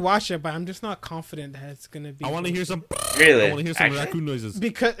definitely watch it, but I'm just not confident that it's gonna be. I want to hear some. Really? I want to hear some raccoon noises.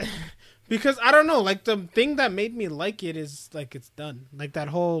 Because I don't know. Like the thing that made me like it is like it's done. Like that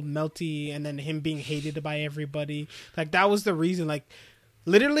whole melty and then him being hated by everybody. Like that was the reason. Like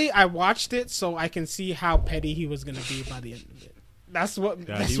literally, I watched it so I can see how petty he was gonna be by the end of it. That's what.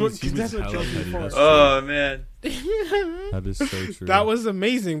 Yeah, that's what drove me for. Oh man, that is so true. That was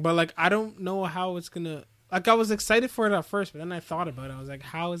amazing, but like I don't know how it's gonna. Like I was excited for it at first, but then I thought about it. I was like,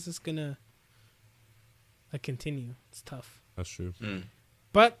 how is this gonna like continue? It's tough. That's true.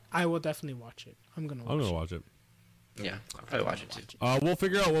 But I will definitely watch it. I'm gonna watch it. Yeah, I'll probably watch it too. We'll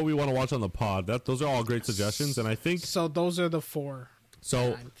figure out what we want to watch on the pod. Those are all great suggestions, and I think so. Those are the 4.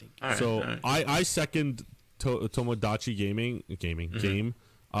 So I second Tomodachi game,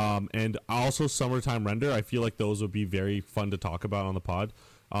 and also Summertime Render. I feel like those would be very fun to talk about on the pod,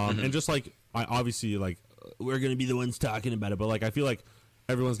 and just like I obviously like we're gonna be the ones talking about it, but like I feel like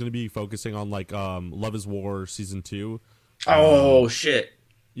everyone's gonna be focusing on like Love Is War season 2. Oh shit!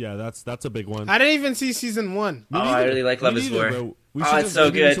 Yeah, that's a big one. I didn't even see season 1. I really like Love Is War. It's so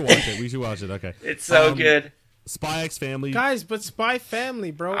good. We should watch it. Okay, it's so good. Spy X Family, guys, but Spy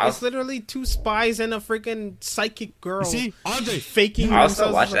Family, bro. It's literally 2 spies and a freaking psychic girl. You see, Andre faking. I'll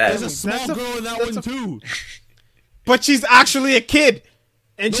also watch that. There's a small girl in that one too. But she's actually a kid.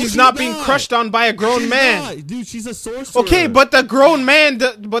 And she's not being crushed on by a grown man. Dude, she's a sorcerer. Okay, but the grown man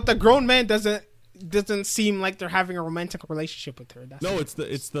doesn't seem like they're having a romantic relationship with her.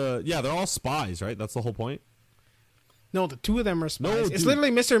 It's the they're all spies, right? That's the whole point. No, the 2 of them are spies. No, it's literally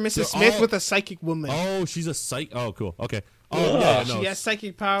Mr. and Mrs. Smith with a psychic woman. Oh, she's a psych. Oh, cool. Okay. She has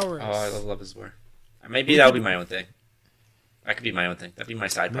psychic powers. Oh, I love Love Is War. Maybe that'll be my own thing. That could be my own thing. That'd be my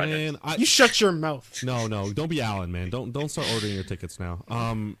side project. You shut your mouth. No, don't be Alan, man. Don't start ordering your tickets now.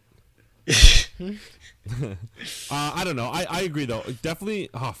 I don't know. I agree though. Definitely.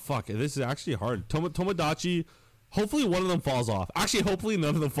 Oh fuck. This is actually hard. Tomodachi. Hopefully one of them falls off. Actually, hopefully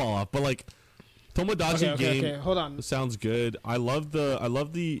none of them fall off. But like, Tomodachi game. Okay. Hold on. Sounds good. I love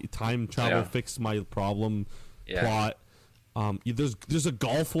the time travel fix my problem plot. There's a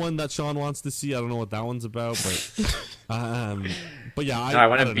golf one that Sean wants to see. I don't know what that one's about, but yeah, I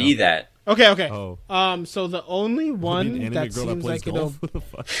want to be that. Okay. Oh. So the only one that seems like it'll.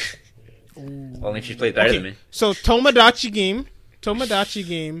 Only if she played better than me. So Tomodachi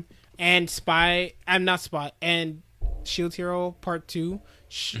game, and Spy. I'm not Spy and Shield Hero Part 2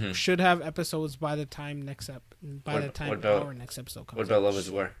 should have episodes by the time our next episode comes. What about Love Is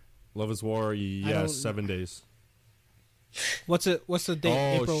War? Love Is War. Yes, 7 days. What's the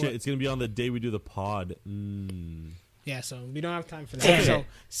date? Oh shit! It's gonna be on the day we do the pod. Yeah, so we don't have time for that. Okay. So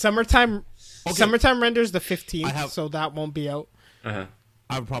summertime renders the 15th, so that won't be out. I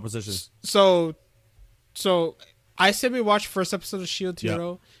have a proposition. So I said we watch first episode of Shield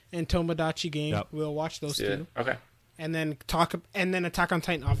Hero and Tomodachi game. Yep. We'll watch those 2. Okay. And then Attack on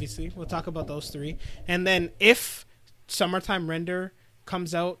Titan. Obviously, we'll talk about those 3. And then if Summertime Render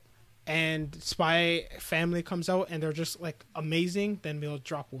comes out and Spy Family comes out and they're just like amazing, then we'll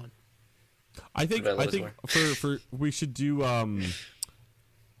drop one. I think for we should do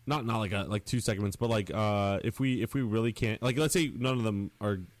not like 2 segments, but like if we really can't, like let's say none of them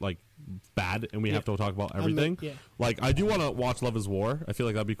are like bad and we have to talk about everything. Like I do want to watch Love Is War. I feel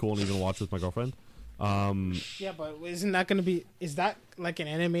like that'd be cool and even watch with my girlfriend. Yeah, but isn't that gonna be? Is that like an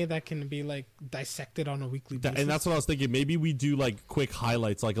anime that can be like dissected on a weekly basis? And that's what I was thinking. Maybe we do like quick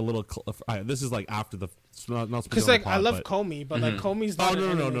highlights, like a little. This is like after the. Not because like I love Komi, but like Komi's not.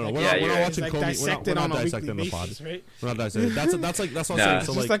 No. Like, we're not watching like Komi. Dissected we're not on a dissecting weekly the pod. basis, right? We're not dissecting. That's what I'm saying.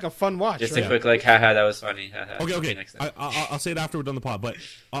 It's just like a fun watch. Just a quick like, haha, that was funny. Okay. I'll say it after we're done the pod. But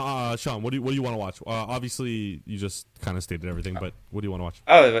Sean, what do you want to watch? Obviously, you just kind of stated everything, but what do you want to watch?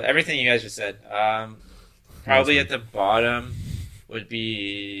 Oh, everything you guys just said. Probably at the bottom would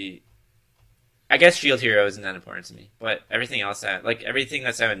be, I guess Shield Hero isn't that important to me, but everything else, everything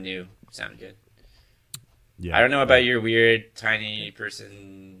that sounded new sounded good. Yeah, I don't know about your weird tiny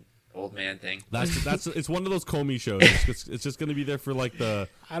person old man thing. That's it's one of those Comey shows. It's just going to be there for like the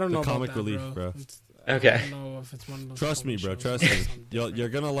I don't know comic about that, relief, bro. Okay. I don't know if it's one of those. Trust me, bro. shows. Trust me. You're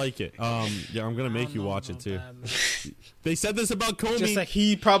gonna like it. Yeah, I'm gonna make you watch it too. They said this about Comey. Just like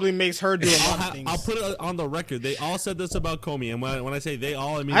he probably makes her do a lot of things. I'll put it on the record. They all said this about Comey, and when I say they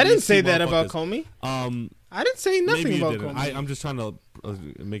all, I mean I didn't say that about Comey. I didn't say nothing about didn't. Comey. I'm just trying to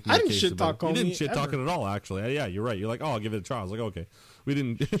make. I didn't shit talk Comey. You didn't shit talking at all. Actually, yeah, you're right. You're like, oh, I'll give it a try. I was like, okay, we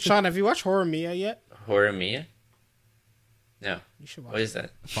didn't. Sean, have you watched Horror Mia yet? Horror Mia? No. You should watch. What is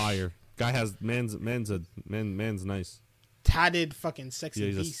that? Fire. Guy has man's nice. Tatted fucking sexy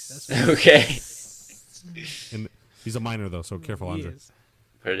Yeah, beast. That's okay. And he's a minor though, so careful, He Andre. is.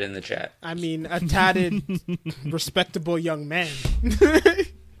 Put it in the chat. I mean, a tatted, respectable young man.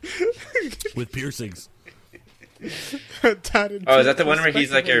 With piercings. Tatted, Oh, is that the one where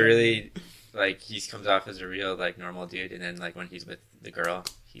he's like a respectable really, like, he comes off as a real, like, normal dude, and then, like, when he's with the girl,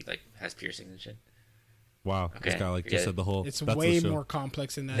 he, like, has piercings and shit? Wow, Okay, this guy like forget just it. said the whole. It's that's way the show. more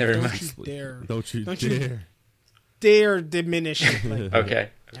complex than that. Never Don't mind. you dare. Don't you Don't you dare. Dare diminish it. Like, Okay.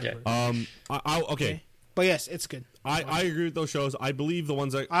 ever. Okay. But yes, it's good. I agree with those shows. I believe the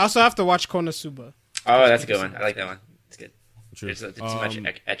ones that. I also have to watch Konosuba. Oh, that's a good one. I like that one. It's good. True. It's too much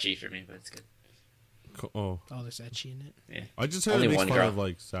etchy for me, but it's good. Oh, Oh, there's etchy in it. Yeah. I just heard Only it makes one fun girl. of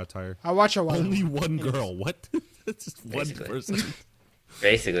like satire. I watch a while. Only one girl. What? It's just one Basically. person.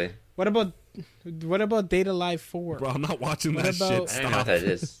 Basically. What about Data Live 4? Bro, I'm not watching What that about- shit. I don't know what that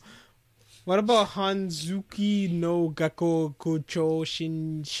is. What about Hanzuki no Gakko Kucho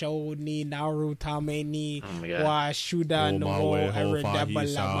Shinsho ni Naru Tame ni Oh my God. wa Shuda no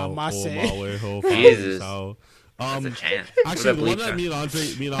Eredabala Mamase? Jesus. So, That's a chant. actually, the one Bleach that on. me and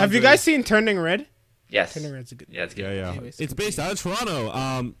Andre. Have you guys seen Turning Red? Yes. Turning Red's a good. Yeah, it's good. Yeah. Anyways, It's based out of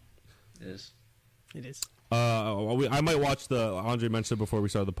Toronto. It is. It is. I might watch the. Andre mentioned it before we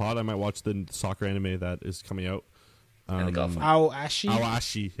started the pod. I might watch the soccer anime that is coming out. And the golf one. Aoashi?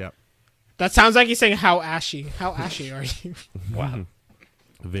 Awashi, yeah. That sounds like he's saying how ashy. How ashy are you? Wow.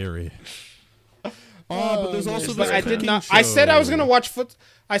 Very. But there's also But this I did cooking not. I said I was show. gonna watch foot.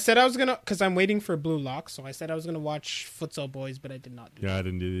 I said I was gonna because I'm waiting for Blue Lock. So I said I was gonna watch Futsal Boys, but I did not do Yeah, I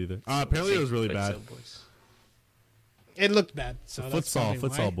didn't do it either. Apparently, it was really bad. it. It looked bad. So that's probably why.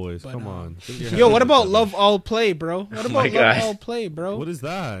 Futsal boys. But, Come on. Yo, what about Love All Play, bro? What about my Love God. All Play, bro? What is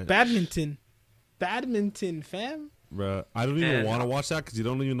that? Badminton, fam. Bruh, I don't even Man. want to watch that because you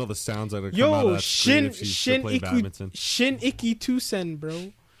don't even know the sounds that are coming out of Yo, that screen if she's to play badminton. Shin Iki Tusen,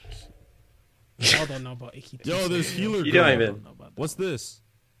 bro. I don't know about Iki Tusen. Yo, there's Healer You Girl. don't even. What's this?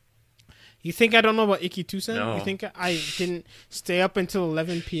 You think I don't know about Iki Tusen? No. You think I didn't stay up until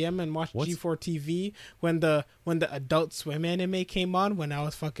 11 p.m. and watch What's- G4 TV when the Adult Swim anime came on when I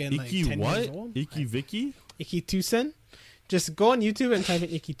was fucking like Iki 10 what? years old? Iki Vicky? Iki Tusen? Just go on YouTube and type in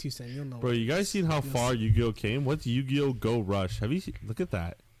Iki Tusen. You'll know. Bro, you guys seen how far Yu-Gi-Oh came? What's Yu-Gi-Oh Go Rush? Have you seen? Look at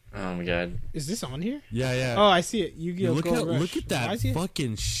that. Oh my God. Is this on here? Yeah. Oh, I see it. Yu-Gi-Oh! look Go at Rush. look at Why that is it-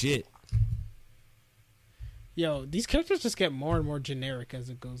 fucking shit. Yo, these characters just get more and more generic as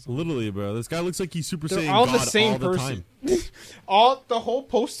it goes on. Literally, bro. This guy looks like he's Super They're Saiyan all God the same all the person. time. The whole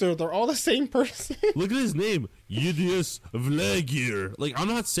poster, they're all the same person. Look at his name, Yudius Vlegir. Like, I'm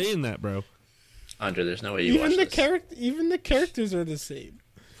not saying that, bro. Andre, there's no way you watch this. Even the characters are the same.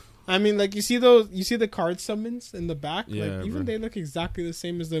 I mean, like you see the card summons in the back. Yeah, like even bro. they look exactly the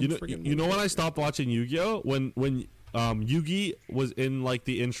same as the freaking. You know when I stopped watching Yu-Gi-Oh? When Yugi was in like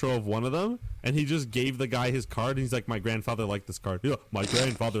the intro of one of them, and he just gave the guy his card, and he's like, "My grandfather liked this card." Yeah, my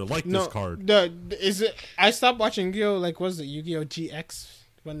grandfather liked this card. Is it? I stopped watching Yu-Gi-Oh! Like, was it Yu-Gi-Oh! GX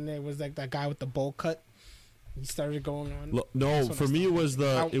when it was like that guy with the bowl cut? He started going on. No, for me it was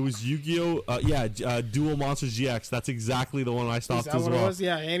Yu-Gi-Oh! Dual Monsters GX. That's exactly the one I stopped Is that as what well. it was?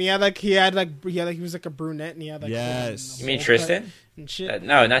 Yeah, and he was like a brunette, and he had like Yes. You mean Tristan? and shit.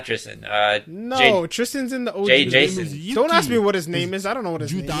 No, not Tristan. No, Tristan's in the OG. Jason. Don't ask me what his name is. I don't know what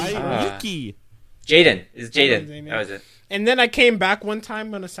his name is. Judai Yuki. Jaden. It's That was Jaden. his name, That was it. And then I came back one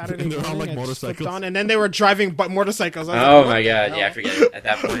time on a Saturday And they're on, morning. like, I just flipped motorcycles. on, and then they were driving motorcycles. I was Oh like, my what God. the hell? Yeah, I forget it. At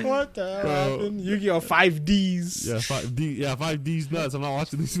that point. What the hell Bro. happened? Yu-Gi-Oh! 5Ds. Yeah, 5D. Yeah, 5D's nuts. I'm not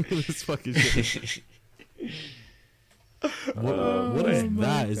watching this fucking shit. What is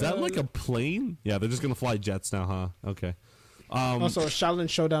that? Is that like a plane? Yeah, they're just gonna fly jets now, huh? Okay. Also, Shaolin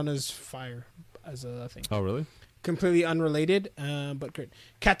Showdown is fire as a thing. Oh, really? Completely unrelated, but great.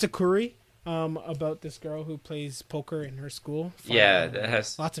 Katakuri, about this girl who plays poker in her school. Yeah, that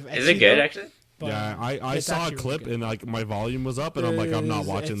has. lots of. Is it ecchi, good though, actually? but Yeah, I it's saw a actually really clip good. and like my volume was up, and I'm like, I'm not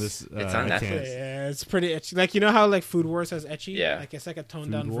watching this. It's on I Netflix. can't. Yeah, it's pretty ecchi. Like, you know how like Food Wars has ecchi? Yeah. Like it's like a toned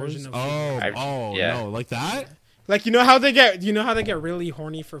Food down Wars? version of Food Wars. Yeah. No, like that? Like you know how they get really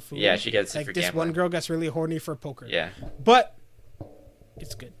horny for food? Yeah, she gets it like for this gambling. one girl gets really horny for poker. Yeah. But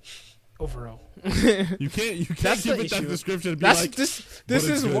it's good. overall. You can't give it that description and be that's like, this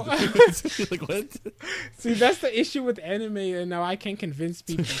is what like, what? See, that's the issue with anime, and now I can't convince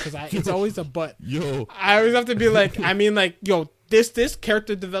people because it's always a but. Yo, I always have to be like, I mean, like, yo, this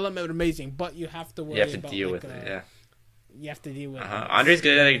character development was amazing, but you have to worry. You have to about, deal like, with it. Yeah. You have to deal with it. Andre's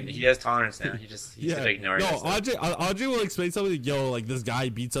good at it. He has tolerance now. He's just ignoring it. No, Andre will explain something like, yo, like this guy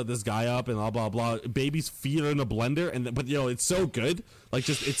beats up this guy up and blah blah blah. Baby's feet are in a blender, but yo, it's so good. Like,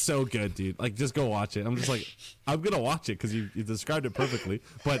 just it's so good, dude. Like, just go watch it. I'm just like, I'm gonna watch it because you described it perfectly.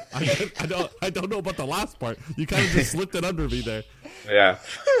 But I don't know about the last part. You kind of just slipped it under me there. Yeah.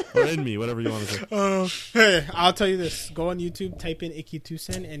 Or in me, whatever you want to say. Hey, I'll tell you this. Go on YouTube, type in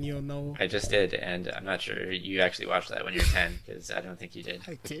Ikitusen, and you'll know. I just did, and I'm not sure you actually watched that when you're 10, because I don't think you did.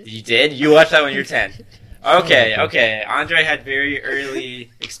 I did. You did? You watched that when you're 10. Okay. Andre had very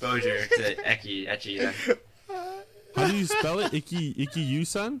early exposure to Ecchi then. How do you spell it?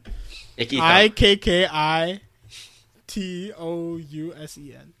 Ikkitousen? Ikkitousen.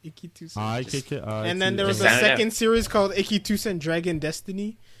 Ikkitousen. Ikkitousen. And then there was a second series called Ikkitousen Dragon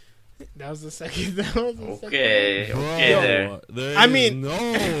Destiny. That was the second. Okay, Bro, there. I mean,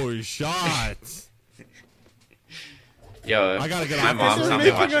 no shot. Yo, I gotta get my off mom this. saw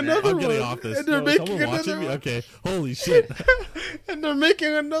me watching another it. I'm getting one. off this. And they're No, making someone watching another me? one. Okay, holy shit. And they're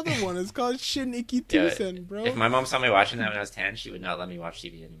making another one. It's called Shin Ikkitousen, bro. If my mom saw me watching that when I was 10, she would not let me watch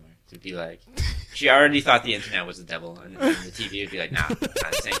TV anymore. She'd be like, she already thought the internet was the devil, and the TV would be like, nah,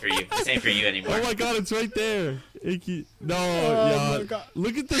 this ain't for you. This ain't for you anymore. Oh my god, it's right there. No, my yeah. God.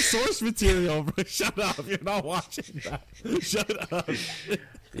 Look at the source material, bro. Shut up. You're not watching that. Shut up.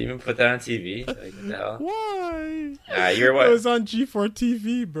 You even put that on TV? Like, what the hell? Why? You were It was on G4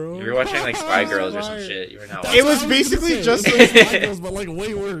 TV, bro. You were watching like Spy Girls or some shit. You were not. It was That's what I basically gonna just say. like Spy Girls, but like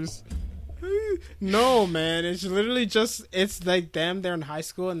way worse. No, man. It's literally just it's like them. They're in high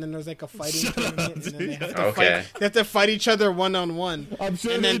school, and then there's like a fighting tournament, and then they have to Okay. fight. They have to fight each other 1-on-1. I'm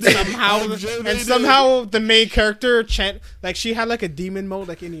sure And they then did. somehow, I'm sure they and did. somehow the main character like she had like a demon mode,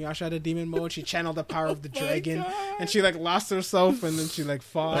 like Inuyasha had a demon mode. She channeled the power of the dragon, and she like lost herself, and then she like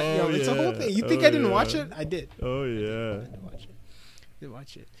fought. Oh, It's a whole yeah. thing. You think Oh, I didn't watch yeah. it? I did. Oh yeah. I did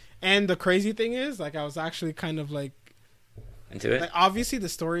watch it. And the crazy thing is, like, I was actually kind of like Into it? obviously the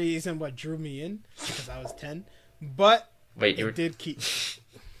story isn't what drew me in because I was 10, but Wait, you were. did keep.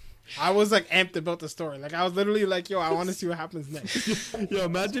 I was like amped about the story. Like I was literally like, "Yo, I want to see what happens next." Yo,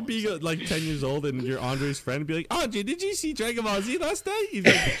 imagine being like 10 years old and you're Andre's friend and be like, Andre, did you see Dragon Ball Z last night? He's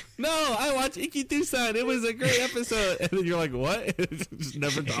like, no, I watched Ikkitousen. It was a great episode. And then you're like, what? Just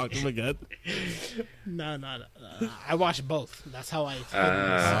never talk to him again. No. I watched both. That's how I.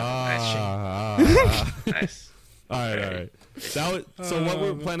 Nice. All right. So what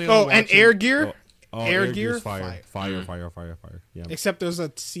we're planning Oh, on and watching- Air Gear. Oh, Air Gear's Gear? fire. Yeah. Except there's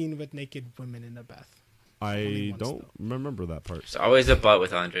a scene with naked women in the bath. I once, don't remember that part. It's always a butt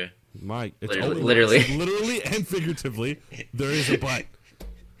with Andre. Mike, it's Literally. it's literally and figuratively, there is a but.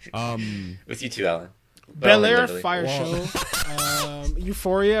 With you too, Alan. Bel Air, Literally. fire Whoa. show.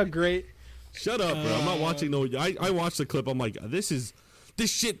 Euphoria, great. Shut up, bro. I'm not watching no. I watched the clip. I'm like, this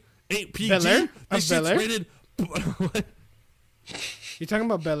shit ain't PG. Bel Air? This Bel shit's Air? rated. You talking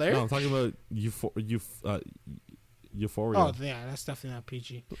about Bel Air? No, I'm talking about Euphoria. Oh, yeah, that's definitely not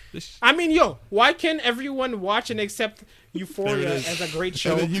PG. This I mean, yo, why can't everyone watch and accept Euphoria There it is. as a great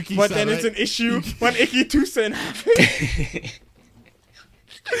show, then Yuki but said, then it's right? an issue when Ikkitousen happens?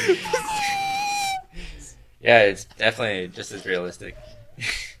 Yeah, it's definitely just as realistic.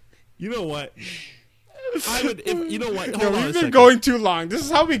 You know what? I would. If, you know what? Hold No, on a we've been second. going too long. This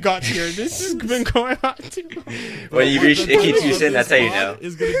is how we got here. This has been going on too long. When you reach The title of Ikkitousen, that's how this you know. pod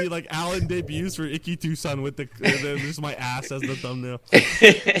is gonna be like Alan debuts for Ikkitousen with the just my ass as the thumbnail.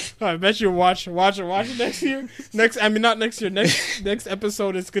 I bet you watch it next year. Not next year. Next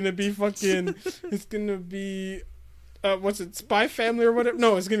episode is gonna be fucking. It's gonna be. What's it? Spy Family or whatever?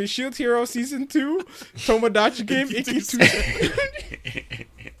 No, it's gonna be Shield Hero Season 2, Tomodachi Game, Ikkitousen.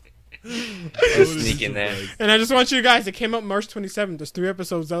 Sneak in there. And I just want you guys. It came out March 27th. There's 3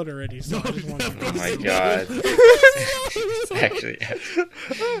 episodes out already. So I just want Oh my god. Actually,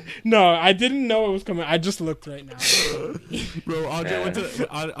 No, I didn't know it was coming. I just looked right now. Bro,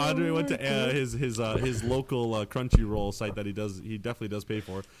 Andre went to his local Crunchyroll site that he definitely does pay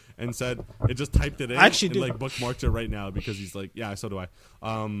for, and said it just typed it in. I actually and did. like bookmarked it right now because he's like, yeah, so do I.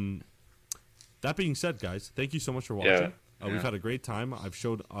 That being said, guys, thank you so much for watching. Yeah. We've had a great time. I've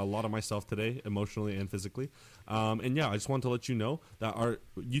showed a lot of myself today, emotionally and physically. And yeah, I just wanted to let you know that our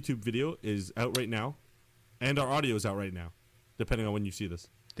YouTube video is out right now, and our audio is out right now, depending on when you see this.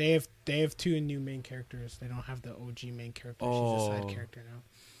 They have 2 new main characters. They don't have the OG main character. She's a side character now.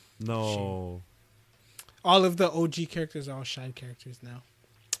 No. All of the OG characters are all side characters now.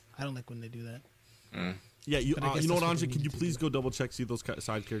 I don't like when they do that. Yeah, you know what, Andre? Can you please do. go double check, see if those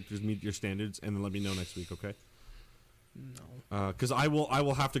side characters meet your standards, and then let me know next week, okay? No. Because I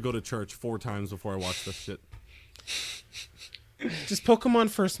will have to go to church 4 times before I watch this shit. Just Pokemon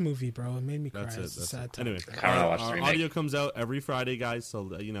first movie, bro. It made me cry. That's it. It's a sad time. Anyway, our audio comes out every Friday, guys.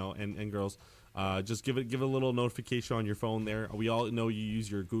 So and girls, just give it a little notification on your phone there. We all know you use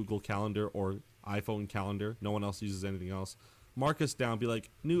your Google Calendar or iPhone calendar. No one else uses anything else. Mark us down. Be like,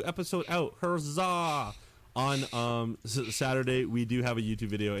 new episode out. Huzzah! On Saturday, we do have a YouTube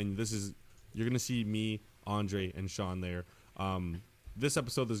video, and you're gonna see me, Andre, and Sean there. This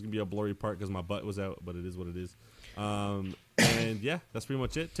episode there's gonna be a blurry part because my butt was out, but it is what it is. And yeah, that's pretty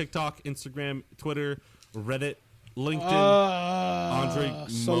much it. TikTok, Instagram, Twitter, Reddit, LinkedIn. Andre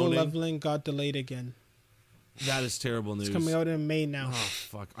Solo moaning. Leveling got delayed again. That is terrible news. It's coming out in May now. Oh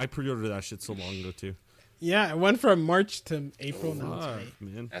fuck! I pre-ordered that shit so long ago too. Yeah, it went from March to April now. It's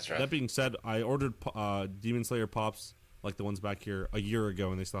May. Man. That's right. That being said, I ordered Demon Slayer pops like the ones back here a year ago,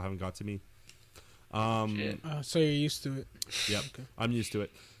 and they still haven't got to me. So you're used to it. Yep, Okay. I'm used to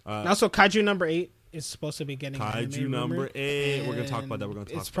it. And also, Kaiju number 8 is supposed to be getting Kaiju anime number rumored, 8. We're gonna talk about that.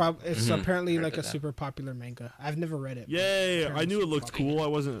 It's apparently Heard like a of that. super popular manga. I've never read it. but Yay! apparently I knew it super looked popular. cool. I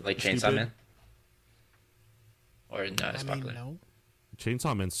wasn't Like stupid. Chainsaw Man? Or not as I popular? mean, no.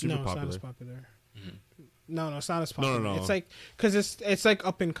 Chainsaw Man's super No, it's popular. not as popular. No, it's not as popular. No. It's like because it's like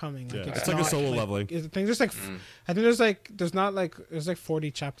up and coming. Like Yeah, it's like a solo leveling. I think there's like I think there's not like there's like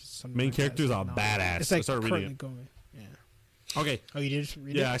 40 chapters. Or something Main like that. character's It's a not- badass. It's I like started reading currently it. going. Yeah. Okay. Oh, you did just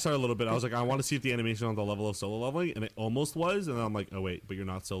read it? Yeah, I started a little bit. I was like, I want to see if the animation on the level of solo leveling, and it almost was. And then I'm like, oh wait, but you're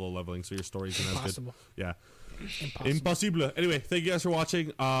not solo leveling, so your story isn't as good. Impossible. Yeah. Impossible. Impossible. Anyway, thank you guys for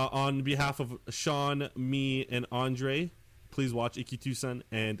watching. On behalf of Sean, me, and Andre, please watch Ikitusen,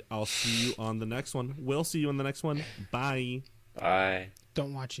 and I'll see you on the next one. We'll see you on the next one. Bye. Bye.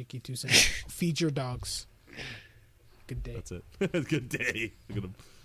 Don't watch Iki-2. Feed your dogs. Good day. That's it. Good day. Look at him.